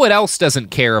 you know what else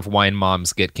doesn't care if wine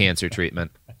moms get cancer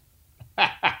treatment? The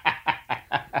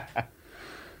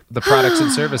products and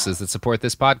services that support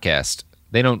this podcast.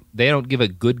 They don't give a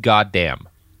good goddamn.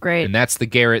 Great. And that's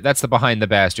the Behind the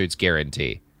Bastards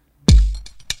guarantee.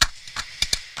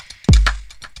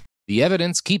 The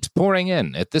evidence keeps pouring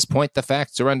in. At this point, the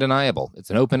facts are undeniable. It's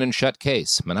an open and shut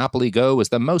case. Monopoly Go is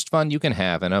the most fun you can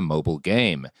have in a mobile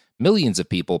game. Millions of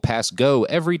people pass Go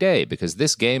every day because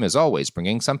this game is always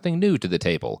bringing something new to the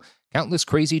table. Countless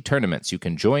crazy tournaments you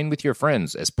can join with your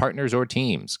friends as partners or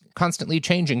teams. Constantly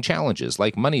changing challenges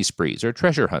like money sprees or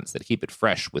treasure hunts that keep it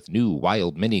fresh with new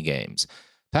wild mini-games.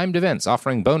 Timed events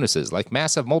offering bonuses like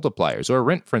massive multipliers or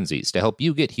rent frenzies to help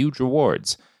you get huge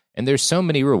rewards. And there's so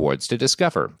many rewards to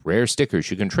discover. Rare stickers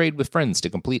you can trade with friends to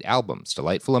complete albums,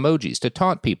 delightful emojis to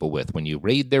taunt people with when you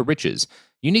raid their riches,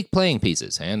 unique playing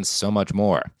pieces, and so much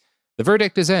more. The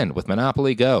verdict is in with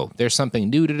Monopoly Go. There's something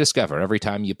new to discover every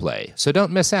time you play. So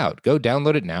don't miss out. Go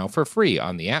download it now for free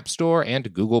on the App Store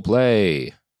and Google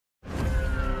Play.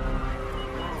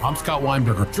 I'm Scott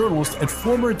Weinberger, journalist and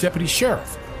former deputy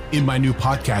sheriff. In my new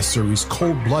podcast series,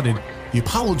 Cold Blooded, The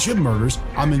Apollo Gym Murders,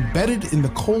 I'm embedded in the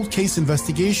cold case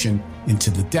investigation into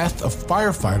the death of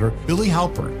firefighter Billy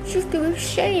Halpern. It's just a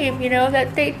shame,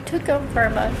 that they took him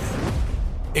from us.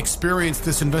 Experience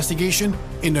this investigation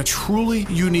in a truly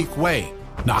unique way,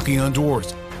 knocking on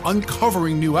doors,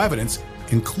 uncovering new evidence,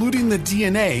 including the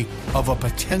DNA of a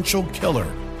potential killer.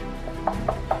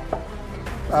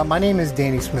 My name is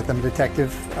Danny Smith. I'm a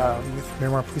detective with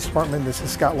Miramar Police Department. This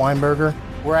is Scott Weinberger.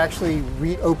 We're actually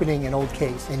reopening an old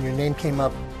case, and your name came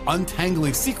up.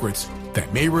 Untangling secrets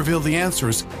that may reveal the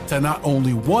answers to not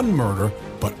only one murder,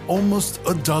 but almost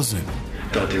a dozen.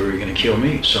 thought they were going to kill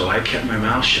me. So I kept my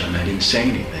mouth shut and I didn't say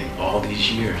anything. All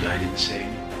these years, I didn't say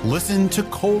anything. Listen to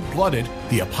Cold Blooded,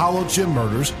 The Apollo Gym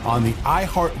Murders on the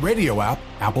iHeartRadio app,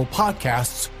 Apple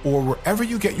Podcasts, or wherever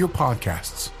you get your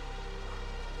podcasts.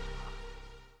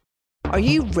 Are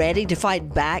you ready to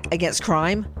fight back against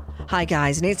crime? Hi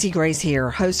guys, Nancy Grace here,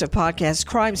 host of podcast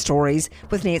Crime Stories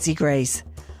with Nancy Grace.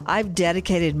 I've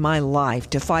dedicated my life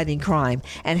to fighting crime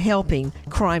and helping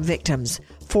crime victims.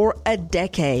 For a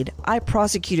decade, I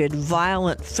prosecuted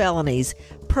violent felonies,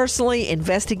 personally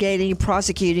investigating,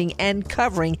 prosecuting, and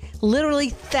covering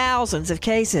literally thousands of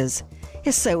cases.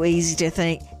 It's so easy to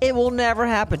think it will never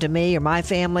happen to me or my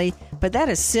family, but that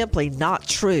is simply not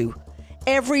true.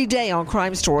 Every day on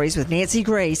Crime Stories with Nancy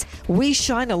Grace, we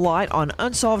shine a light on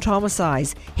unsolved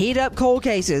homicides, heat up cold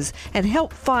cases, and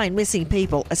help find missing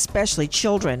people, especially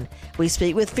children. We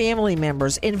speak with family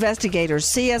members, investigators,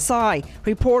 CSI,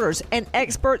 reporters, and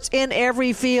experts in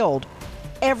every field.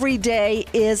 Every day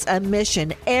is a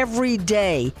mission. Every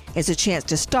day is a chance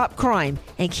to stop crime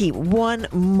and keep one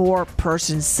more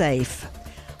person safe.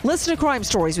 Listen to Crime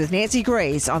Stories with Nancy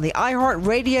Grace on the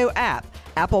iHeartRadio app,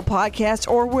 Apple Podcasts,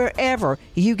 or wherever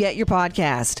you get your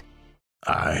podcast.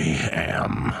 I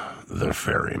am the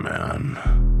ferryman.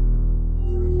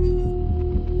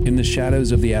 In the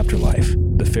shadows of the afterlife,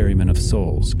 the Ferryman of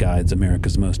Souls guides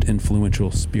America's most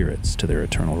influential spirits to their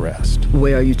eternal rest.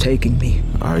 Where are you taking me?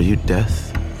 Are you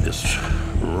death? This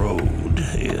road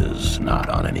is not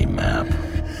on any map.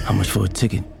 How much for a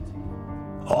ticket?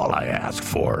 All I ask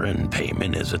for in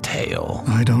payment is a tale.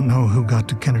 I don't know who got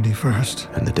to Kennedy first.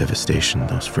 And the devastation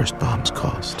those first bombs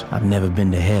caused. I've never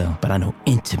been to hell, but I know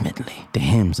intimately the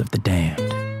hymns of the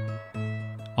damned.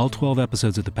 All 12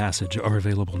 episodes of The Passage are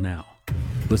available now.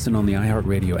 Listen on the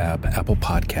iHeartRadio app, Apple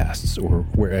Podcasts, or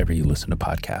wherever you listen to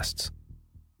podcasts.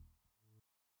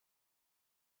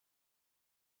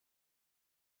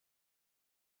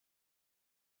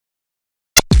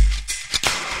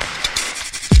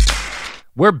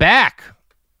 We're back.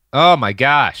 Oh my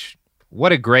gosh.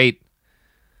 What a great,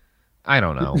 I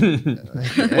don't know.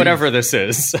 Whatever this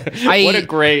is. What a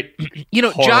great,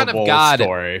 John of God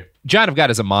story. John of God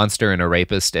is a monster and a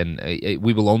rapist, and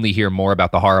we will only hear more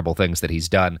about the horrible things that he's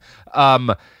done.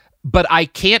 But I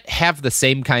can't have the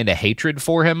same kind of hatred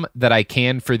for him that I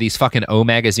can for these fucking O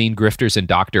Magazine grifters and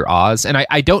Dr. Oz. And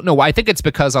I don't know why. I think it's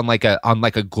because on like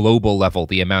a global level,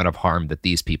 the amount of harm that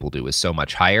these people do is so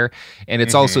much higher. And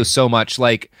it's also so much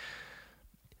like,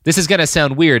 this is going to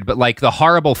sound weird, but like the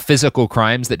horrible physical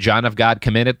crimes that John of God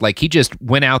committed, like he just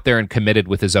went out there and committed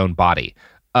with his own body.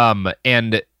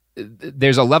 And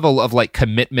there's a level of like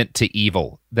commitment to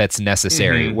evil that's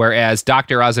necessary. Whereas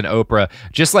Dr. Oz and Oprah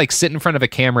just like sit in front of a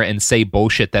camera and say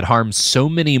bullshit that harms so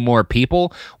many more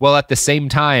people, while at the same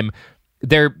time,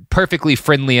 they're perfectly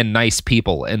friendly and nice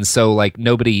people. And so like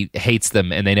nobody hates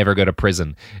them and they never go to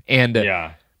prison. And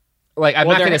like, I'm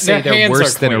not going to say they're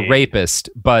worse than a rapist,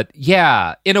 but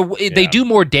yeah, they do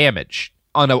more damage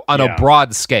on a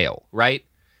broad scale, right?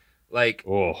 Like,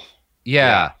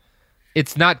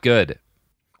 it's not good.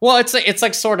 Well, it's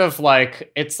like sort of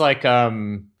like it's like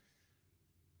whatever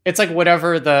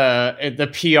the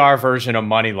PR version of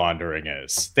money laundering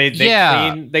is. They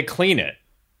clean it.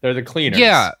 They're the cleaners.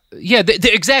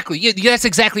 Exactly. Yeah, that's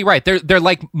exactly right. They're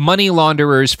like money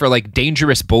launderers for like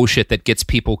dangerous bullshit that gets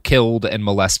people killed and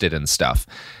molested and stuff.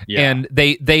 Yeah. And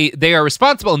they are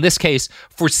responsible in this case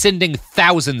for sending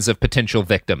thousands of potential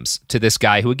victims to this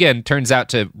guy who again turns out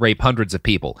to rape hundreds of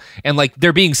people. And like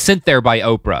they're being sent there by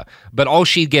Oprah, but all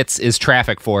she gets is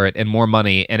traffic for it and more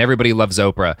money, and everybody loves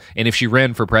Oprah. And if she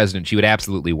ran for president, she would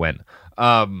absolutely win.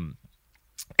 And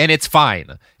it's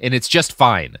fine. And it's just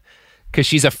fine. Because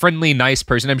she's a friendly, nice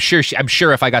person. I'm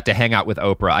sure if I got to hang out with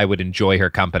Oprah, I would enjoy her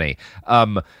company.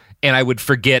 And I would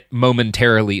forget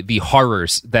momentarily the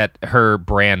horrors that her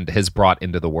brand has brought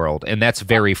into the world. And that's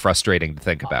very frustrating to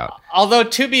think about. Although,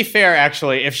 to be fair,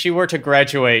 actually, if she were to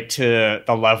graduate to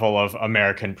the level of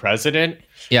American president,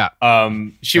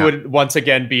 she would once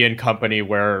again be in company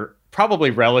where,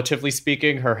 probably relatively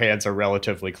speaking, her hands are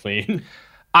relatively clean.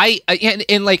 I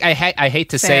hate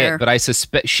to say it, but I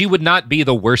suspect she would not be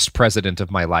the worst president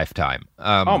of my lifetime.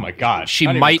 Oh my gosh, she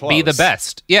might be the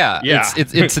best. Yeah.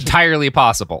 It's entirely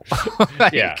possible.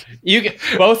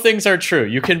 Both things are true.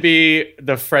 You can be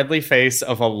the friendly face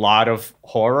of a lot of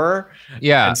horror,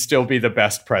 and still be the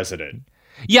best president.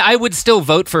 Yeah, I would still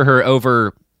vote for her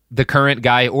over the current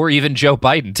guy or even Joe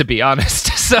Biden, to be honest.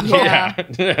 So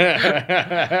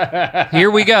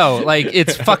here we go. Like,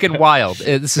 it's fucking wild.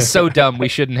 This is so dumb. We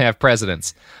shouldn't have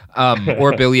presidents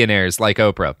or billionaires like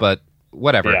Oprah, but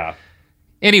whatever.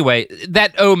 Anyway,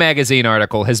 that O Magazine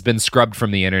article has been scrubbed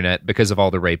from the internet because of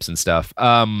all the rapes and stuff.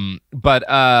 I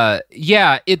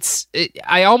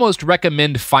almost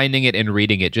recommend finding it and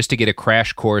reading it just to get a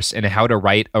crash course in how to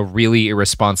write a really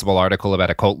irresponsible article about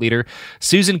a cult leader.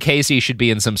 Susan Casey should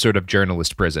be in some sort of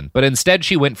journalist prison, but instead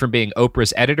she went from being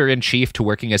Oprah's editor-in-chief to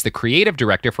working as the creative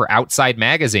director for Outside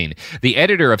Magazine, the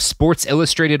editor of Sports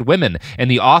Illustrated Women, and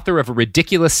the author of a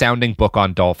ridiculous-sounding book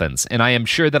on dolphins. And I am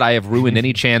sure that I have ruined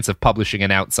any chance of publishing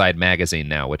an Outside Magazine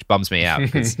now, which bums me out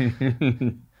because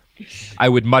I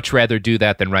would much rather do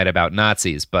that than write about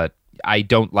Nazis, but I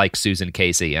don't like Susan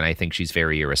Casey, and I think she's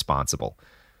very irresponsible.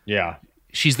 Yeah.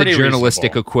 She's the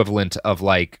journalistic equivalent of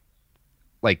like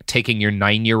taking your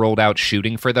 9-year-old out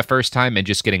shooting for the first time and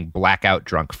just getting blackout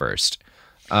drunk first.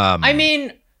 I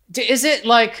mean, is it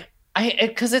like,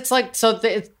 because it's like, so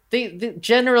they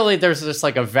generally there's just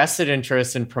like a vested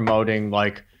interest in promoting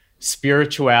like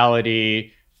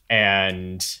spirituality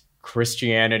and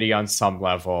Christianity on some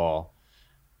level.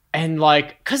 And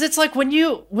like, because it's like when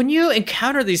you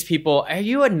encounter these people, are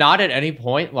you not at any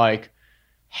point like,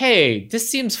 hey, this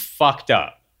seems fucked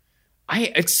up?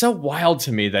 It's so wild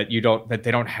to me that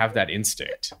they don't have that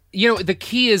instinct. You know, the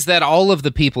key is that all of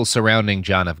the people surrounding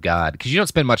John of God, because you don't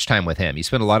spend much time with him, you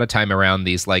spend a lot of time around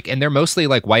these like, and they're mostly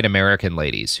like white American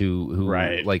ladies who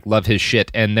right. like love his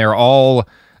shit, and they're all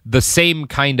the same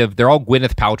kind of, they're all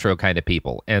Gwyneth Paltrow kind of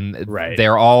people, and right.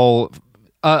 they're all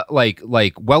like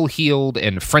well-heeled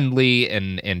and friendly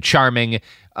and charming,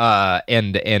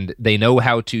 and they know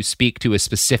how to speak to a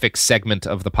specific segment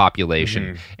of the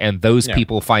population, and those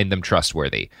people find them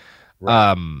trustworthy.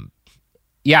 Right.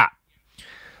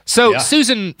 So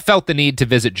Susan felt the need to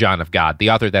visit John of God, the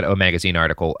author of that O Magazine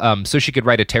article, so she could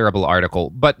write a terrible article.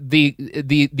 But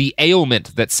the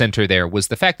ailment that sent her there was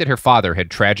the fact that her father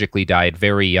had tragically died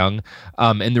very young,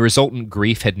 and the resultant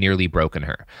grief had nearly broken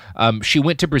her. She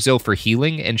went to Brazil for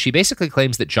healing, and she basically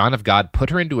claims that John of God put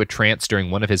her into a trance during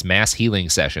one of his mass healing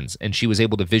sessions, and she was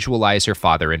able to visualize her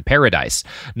father in paradise.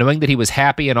 Knowing that he was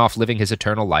happy and off living his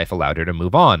eternal life allowed her to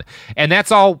move on. And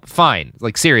that's all fine.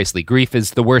 Like, seriously, grief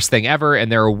is the worst thing ever,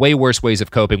 and there are way worse ways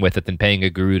of coping with it than paying a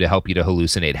guru to help you to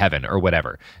hallucinate heaven or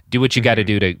whatever. Do what you got to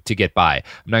do to get by.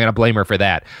 I'm not going to blame her for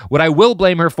that. What I will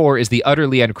blame her for is the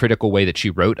utterly uncritical way that she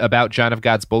wrote about John of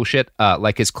God's bullshit,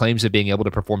 like his claims of being able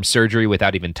to perform surgery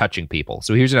without even touching people.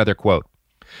 So here's another quote.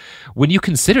 When you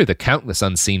consider the countless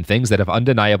unseen things that have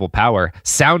undeniable power,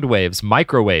 sound waves,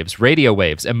 microwaves, radio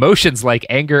waves, emotions like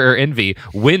anger or envy,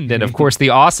 wind, and of course the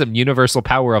awesome universal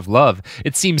power of love,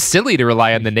 it seems silly to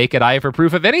rely on the naked eye for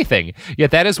proof of anything.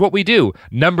 Yet that is what we do.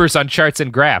 Numbers on charts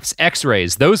and graphs,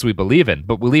 x-rays, those we believe in.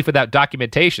 But belief without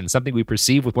documentation, something we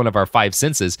perceive with one of our five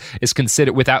senses, is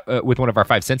considered with one of our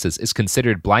five senses, is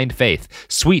considered blind faith.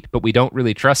 Sweet, but we don't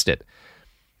really trust it.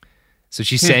 So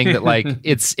she's saying that like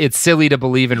it's silly to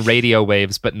believe in radio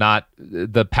waves, but not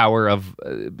the power of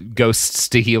ghosts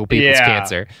to heal people's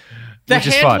cancer.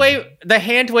 The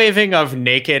hand waving of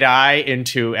naked eye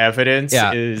into evidence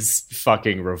is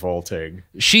fucking revolting.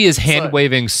 She is hand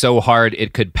waving so hard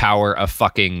it could power a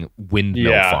fucking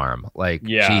windmill farm. Like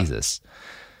Jesus.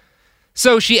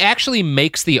 So she actually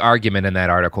makes the argument in that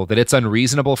article that it's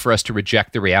unreasonable for us to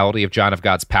reject the reality of John of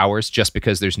God's powers just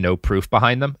because there's no proof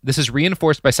behind them. This is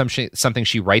reinforced by something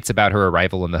she writes about her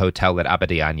arrival in the hotel at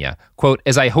Abadiânia. Quote,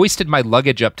 as I hoisted my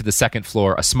luggage up to the second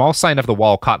floor, a small sign of the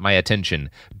wall caught my attention.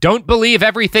 Don't believe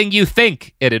everything you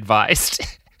think, it advised.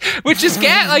 Which is,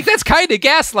 that's kind of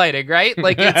gaslighting, right?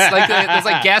 Like, it's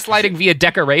like gaslighting via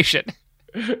decoration.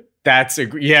 That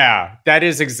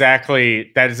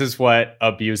is what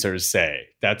abusers say.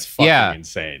 That's fucking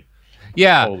insane.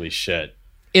 Yeah. Holy shit.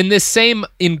 In this same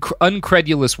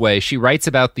uncredulous way, she writes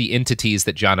about the entities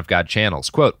that John of God channels.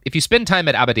 Quote, if you spend time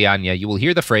at Abadiânia, you will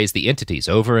hear the phrase the entities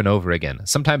over and over again,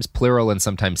 sometimes plural and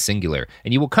sometimes singular,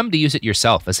 and you will come to use it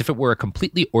yourself as if it were a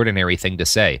completely ordinary thing to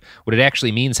say. What it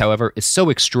actually means, however, is so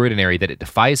extraordinary that it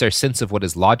defies our sense of what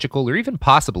is logical or even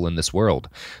possible in this world.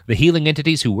 The healing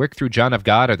entities who work through John of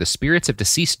God are the spirits of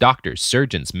deceased doctors,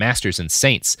 surgeons, masters, and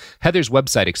saints. Heather's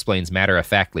website explains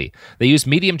matter-of-factly. They use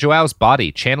Medium Joao's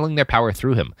body, channeling their power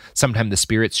through him. Sometimes the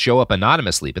spirits show up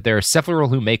anonymously, but there are several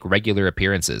who make regular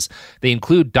appearances. They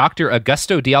include Dr.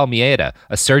 Augusto de Almeida,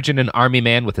 a surgeon and army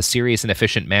man with a serious and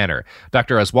efficient manner,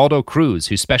 Dr. Oswaldo Cruz,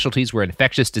 whose specialties were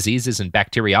infectious diseases and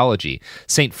bacteriology,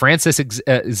 St. Francis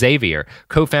Xavier,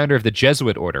 co-founder of the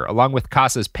Jesuit order, along with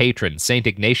Casa's patron, St.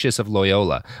 Ignatius of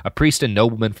Loyola, a priest and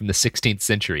nobleman from the 16th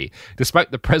century. Despite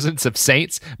the presence of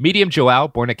saints, Medium Joao,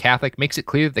 born a Catholic, makes it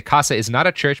clear that the Casa is not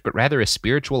a church, but rather a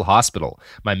spiritual hospital.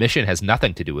 My mission has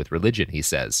nothing to do with religion, he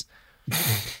says.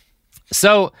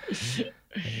 So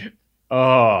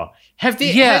Oh, have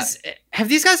these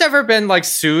guys ever been like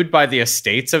sued by the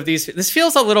estates of these? This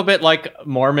feels a little bit like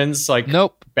Mormons, like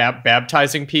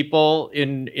baptizing people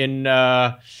in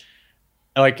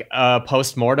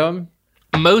post-mortem.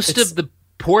 Most of the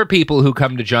poor people who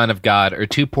come to John of God are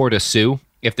too poor to sue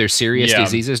if their serious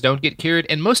diseases don't get cured,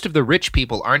 and most of the rich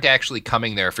people aren't actually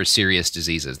coming there for serious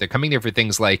diseases. They're coming there for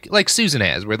things like Susan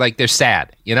has, where like they're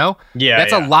sad, you know? Yeah,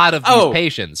 that's a lot of these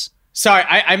patients. Sorry,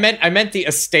 I meant the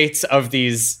estates of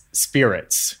these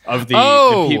spirits of the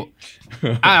people.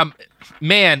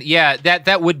 Man, yeah,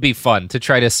 that would be fun to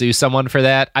try to sue someone for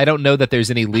that. I don't know that there's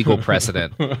any legal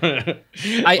precedent.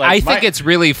 I think it's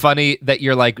really funny that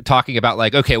you're like talking about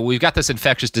like, okay, well, we've got this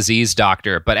infectious disease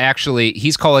doctor, but actually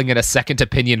he's calling it a second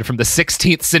opinion from the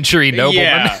 16th century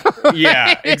nobleman.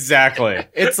 Yeah, exactly.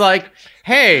 It's like,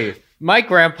 hey, my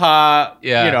grandpa,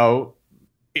 you know,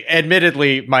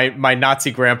 admittedly, my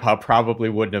Nazi grandpa probably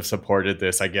wouldn't have supported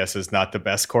this, I guess, is not the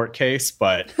best court case,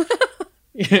 but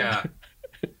yeah.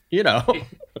 You know.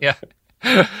 Yeah.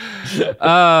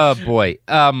 Oh, boy.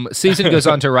 Susan goes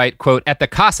on to write, quote, "At the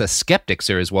Casa, skeptics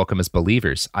are as welcome as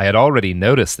believers. I had already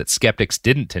noticed that skeptics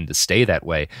didn't tend to stay that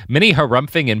way. Many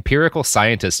harumphing empirical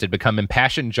scientists had become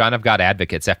impassioned John of God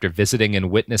advocates after visiting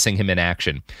and witnessing him in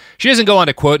action." She doesn't go on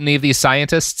to quote any of these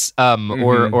scientists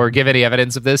or give any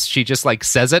evidence of this. She just like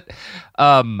says it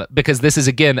because this is,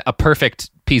 again, a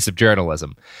perfect piece of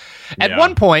journalism. At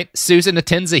one point, Susan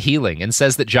attends a healing and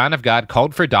says that John of God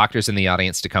called for doctors in the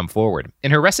audience to come forward.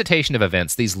 In her recitation of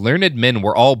events, these learned men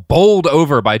were all bowled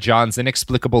over by John's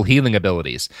inexplicable healing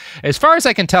abilities. As far as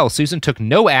I can tell, Susan took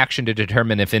no action to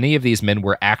determine if any of these men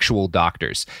were actual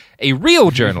doctors. A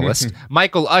real journalist,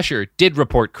 Michael Usher, did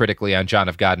report critically on John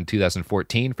of God in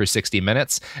 2014 for 60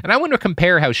 Minutes, and I want to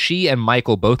compare how she and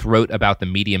Michael both wrote about the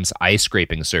medium's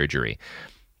eye-scraping surgery.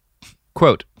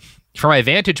 Quote, "From my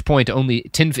vantage point only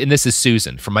 10 and this is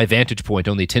Susan, from my vantage point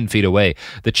only 10 feet away,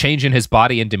 the change in his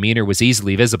body and demeanor was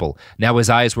easily visible. Now his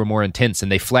eyes were more intense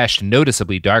and they flashed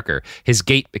noticeably darker. His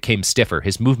gait became stiffer,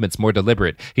 his movements more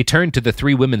deliberate. He turned to the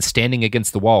three women standing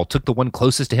against the wall, took the one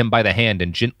closest to him by the hand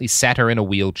and gently sat her in a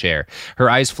wheelchair. Her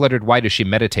eyes fluttered wide as she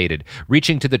meditated.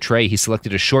 Reaching to the tray, he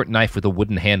selected a short knife with a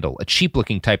wooden handle, a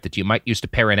cheap-looking type that you might use to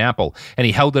pare an apple, and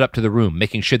he held it up to the room,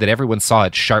 making sure that everyone saw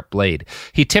its sharp blade.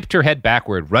 He tipped her head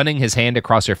backward, running his hand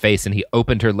across her face, and he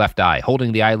opened her left eye,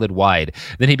 holding the eyelid wide.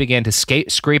 Then he began to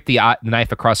scrape the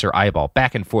knife across her eyeball,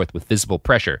 back and forth with visible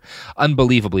pressure.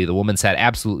 Unbelievably, the woman sat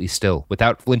absolutely still,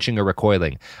 without flinching or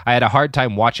recoiling. I had a hard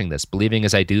time watching this, believing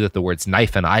as I do that the words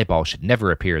knife and eyeball should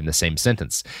never appear in the same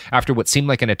sentence. After what seemed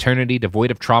like an eternity devoid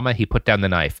of trauma, he put down the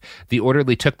knife. The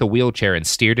orderly took the wheelchair and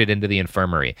steered it into the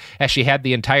infirmary. As she had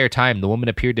the entire time, the woman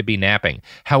appeared to be napping.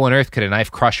 How on earth could a knife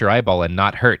crush her eyeball and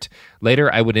not hurt?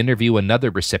 Later, I would interview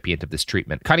another recipient of this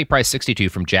treatment, Connie Price, 62,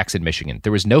 from Jackson, Michigan.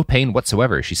 There was no pain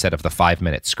whatsoever, she said, of the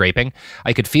 5-minute scraping.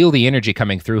 I could feel the energy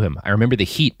coming through him. I remember the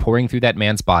heat pouring through that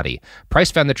man's body.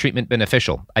 Price found the treatment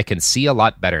beneficial. I can see a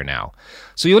lot better now.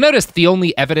 So you'll notice the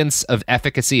only evidence of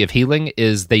efficacy of healing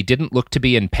is they didn't look to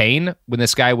be in pain when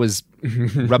this guy was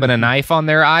rubbing a knife on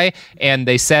their eye, and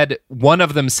they said, one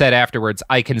of them said afterwards,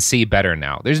 I can see better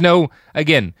now. There's no,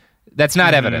 again, that's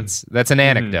not evidence. That's an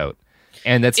anecdote.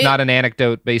 And that's not an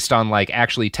anecdote based on like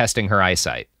actually testing her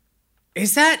eyesight.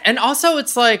 Is that? And also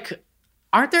it's like,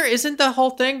 isn't the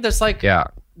whole thing there's like,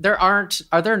 are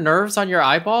there nerves on your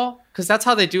eyeball? Because that's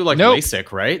how they do like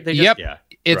LASIK, right? They just,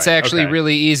 It's actually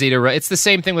really easy to, it's the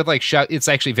same thing with like, it's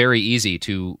actually very easy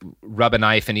to rub a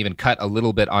knife and even cut a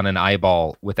little bit on an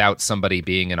eyeball without somebody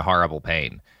being in horrible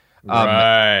pain.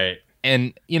 Right.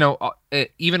 And, you know,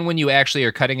 even when you actually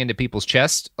are cutting into people's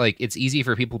chest, like, it's easy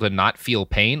for people to not feel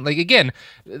pain. Like, again,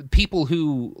 people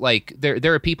who, like,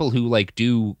 there are people who, like,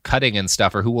 do cutting and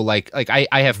stuff, or who will, like I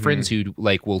have friends who,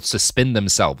 like, will suspend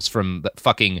themselves from the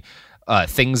fucking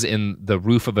things in the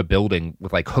roof of a building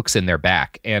with, like, hooks in their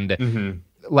back. And,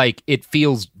 like, it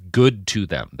feels good to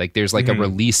them. Like, there's, like, a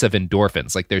release of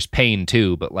endorphins. Like, there's pain,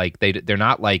 too, but, like, they're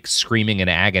not, like, screaming in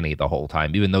agony the whole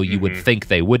time, even though you would think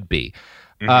they would be.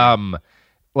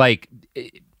 Like,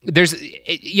 there's,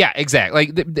 yeah, exactly.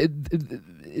 Like,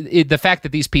 the fact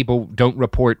that these people don't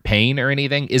report pain or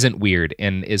anything isn't weird,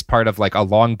 and is part of like a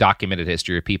long documented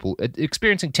history of people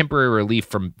experiencing temporary relief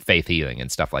from faith healing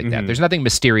and stuff like that. There's nothing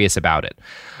mysterious about it.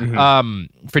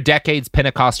 For decades,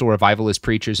 Pentecostal revivalist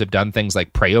preachers have done things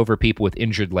like pray over people with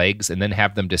injured legs and then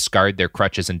have them discard their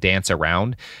crutches and dance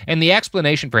around. And the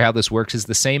explanation for how this works is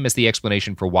the same as the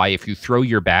explanation for why, if you throw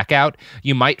your back out,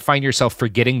 you might find yourself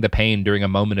forgetting the pain during a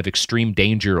moment of extreme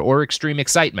danger or extreme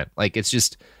excitement. Like, it's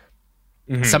just,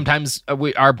 sometimes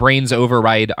our brains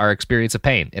override our experience of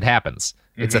pain. It happens.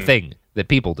 It's a thing that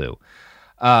people do.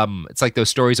 It's like those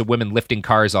stories of women lifting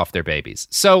cars off their babies.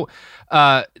 So,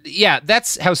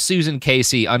 that's how Susan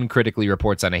Casey uncritically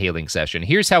reports on a healing session.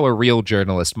 Here's how a real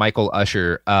journalist, Michael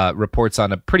Usher, reports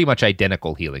on a pretty much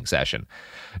identical healing session.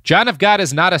 John of God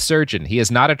is not a surgeon. He is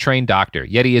not a trained doctor,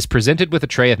 yet he is presented with a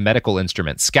tray of medical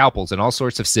instruments, scalpels, and all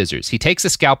sorts of scissors. He takes a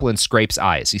scalpel and scrapes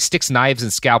eyes. He sticks knives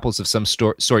and scalpels of some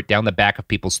sort down the back of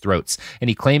people's throats, and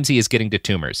he claims he is getting to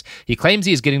tumors. He claims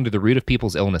he is getting to the root of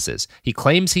people's illnesses. He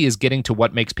claims he is getting to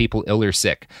what makes people ill or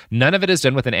sick. None of it is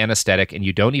done with an anesthetic, and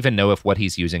you don't even know if what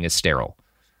he's using is sterile.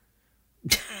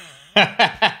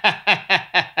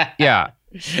 Yeah.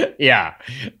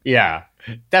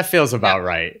 That feels about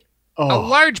right. A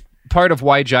large part of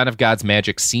why John of God's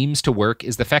magic seems to work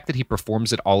is the fact that he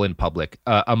performs it all in public,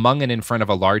 among and in front of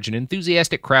a large and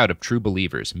enthusiastic crowd of true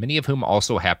believers, many of whom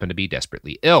also happen to be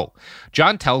desperately ill.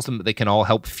 John tells them that they can all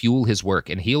help fuel his work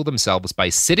and heal themselves by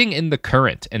sitting in the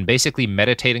current and basically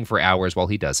meditating for hours while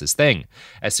he does his thing.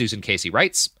 As Susan Casey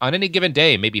writes, on any given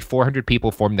day, maybe 400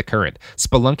 people form the current,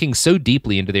 spelunking so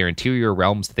deeply into their interior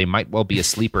realms that they might well be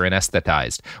asleep or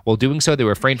anesthetized. While doing so, they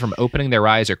refrain from opening their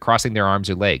eyes or crossing their arms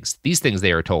or legs. These things,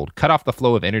 they are told, cut off the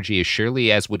flow of energy as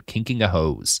surely as would kinking a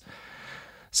hose.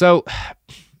 So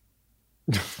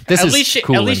this at least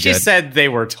cool. At least she said they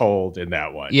were told in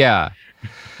that one. Yeah.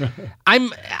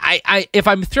 If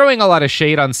I'm throwing a lot of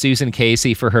shade on Susan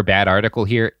Casey for her bad article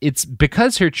here, it's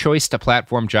because her choice to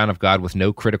platform John of God with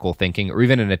no critical thinking or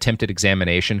even an attempted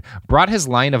examination brought his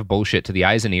line of bullshit to the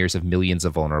eyes and ears of millions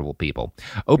of vulnerable people.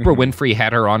 Oprah Winfrey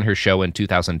had her on her show in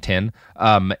 2010,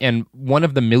 and one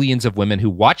of the millions of women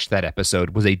who watched that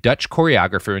episode was a Dutch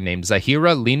choreographer named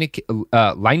Zahira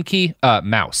Leinke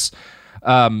Mouse.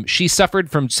 She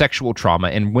suffered from sexual trauma,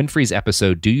 and Winfrey's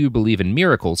episode, Do You Believe in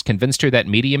Miracles?, convinced her that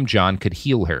medium John could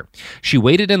heal her. She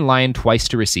waited in line twice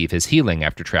to receive his healing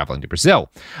after traveling to Brazil.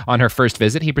 On her first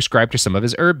visit, he prescribed her some of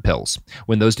his herb pills.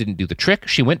 When those didn't do the trick,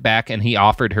 she went back and he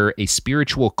offered her a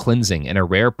spiritual cleansing in a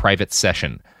rare private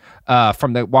session.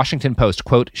 From the Washington Post,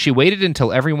 quote, she waited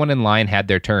until everyone in line had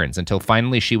their turns, until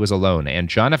finally she was alone, and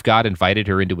John of God invited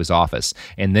her into his office,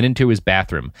 and then into his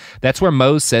bathroom. That's where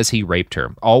Mose says he raped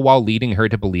her, all while leading her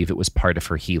to believe it was part of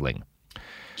her healing.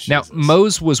 Jesus. Now,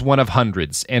 Mose was one of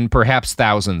hundreds, and perhaps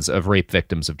thousands, of rape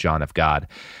victims of John of God.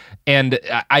 And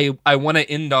I want to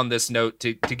end on this note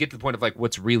to get to the point of like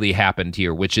what's really happened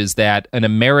here, which is that an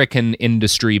American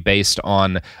industry based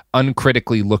on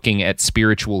uncritically looking at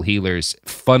spiritual healers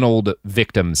funneled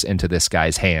victims into this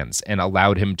guy's hands and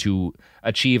allowed him to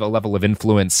achieve a level of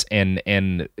influence and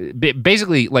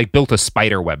basically like built a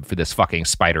spider web for this fucking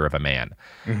spider of a man.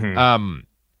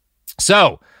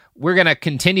 So we're going to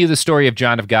continue the story of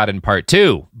John of God in part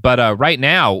 2, but right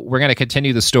now we're going to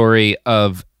continue the story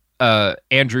of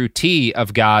Andrew T.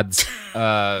 of God's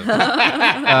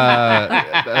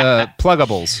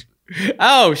pluggables.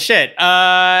 Oh, shit.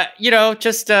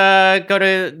 Just go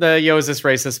to the Yo, Is This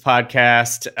Racist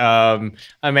podcast.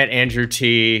 I met Andrew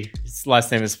T. His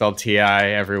last name is spelled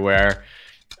T-I everywhere.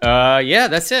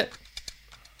 That's it.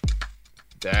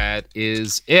 That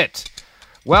is it.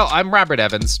 Well, I'm Robert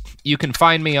Evans. You can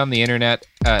find me on the internet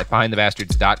at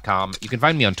BehindTheBastards.com. You can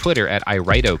find me on Twitter at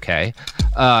IWriteOK.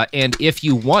 And if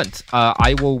you want,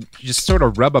 I will just sort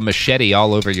of rub a machete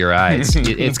all over your eyes.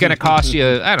 It's going to cost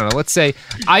you, I don't know, let's say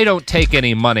I don't take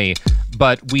any money,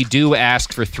 but we do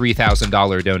ask for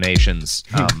 $3,000 donations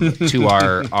to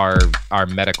our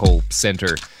medical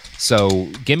center. So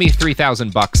give me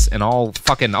 $3,000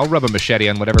 and I'll rub a machete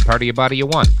on whatever part of your body you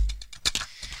want.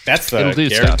 That's the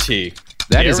guarantee.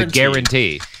 That is a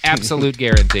guarantee. Absolute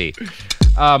guarantee.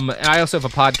 And I also have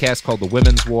a podcast called The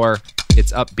Women's War.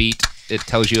 It's upbeat. It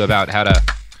tells you about how to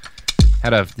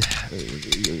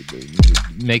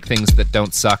make things that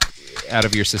don't suck out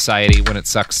of your society when it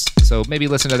sucks. So maybe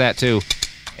listen to that too.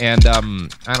 And I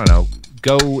don't know,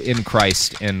 go in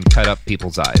Christ and cut up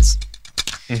people's eyes.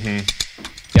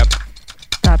 Yep.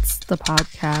 That's the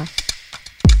podcast.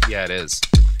 Yeah, it is.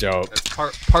 Dope. That's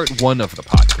part 1 of the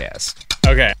podcast.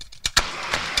 Okay.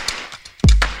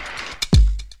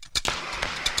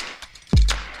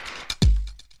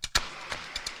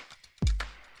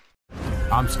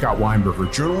 I'm Scott Weinberger,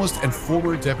 journalist and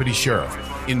former deputy sheriff.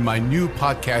 In my new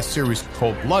podcast series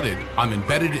called Blooded, I'm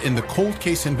embedded in the cold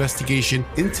case investigation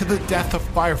into the death of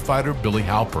firefighter Billy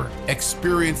Halpern.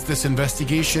 Experience this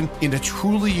investigation in a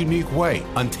truly unique way,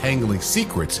 untangling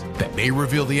secrets that may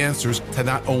reveal the answers to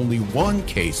not only one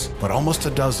case, but almost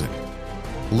a dozen.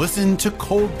 Listen to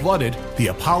Cold Blooded, the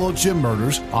Apollo Gym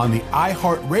Murders on the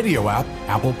iHeartRadio app,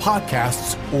 Apple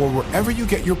Podcasts, or wherever you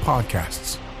get your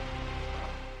podcasts.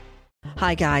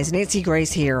 Hi guys, Nancy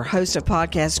Grace here, host of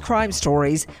podcast Crime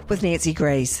Stories with Nancy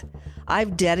Grace.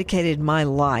 I've dedicated my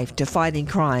life to fighting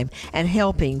crime and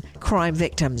helping crime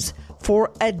victims.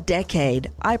 For a decade,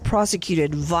 I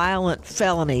prosecuted violent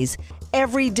felonies.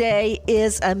 Every day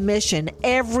is a mission.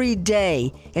 Every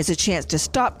day is a chance to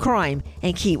stop crime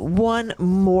and keep one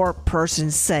more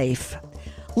person safe.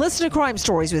 Listen to Crime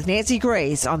Stories with Nancy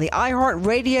Grace on the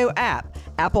iHeartRadio app,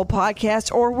 Apple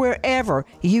Podcasts, or wherever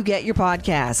you get your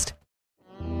podcast.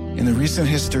 In the recent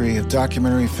history of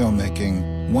documentary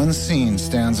filmmaking, one scene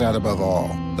stands out above all: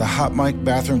 the hot mic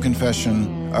bathroom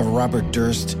confession of Robert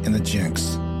Durst in The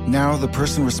Jinx. Now, the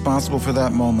person responsible for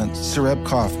that moment, Sareb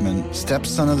Kaufman,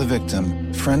 stepson of the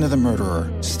victim, friend of the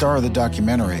murderer, star of the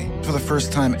documentary, for the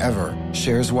first time ever,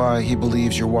 shares why he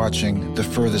believes you're watching the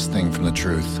furthest thing from the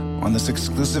truth on this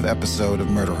exclusive episode of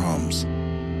Murder Homes.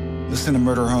 Listen to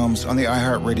Murder Homes on the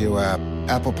iHeartRadio app,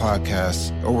 Apple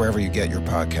Podcasts, or wherever you get your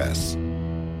podcasts.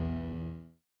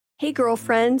 Hey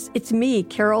girlfriends, it's me,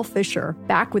 Carol Fisher,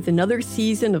 back with another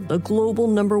season of the global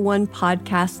 #1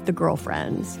 podcast, The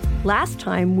Girlfriends. Last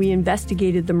time, we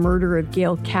investigated the murder of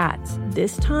Gail Katz.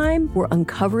 This time, we're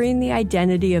uncovering the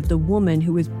identity of the woman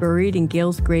who was buried in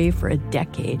Gail's grave for a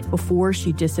decade before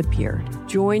she disappeared.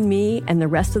 Join me and the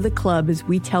rest of the club as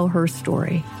we tell her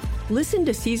story. Listen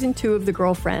to Season 2 of The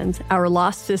Girlfriends, Our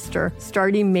Lost Sister,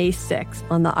 starting May 6th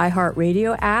on the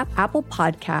iHeartRadio app, Apple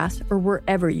Podcasts, or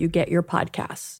wherever you get your podcasts.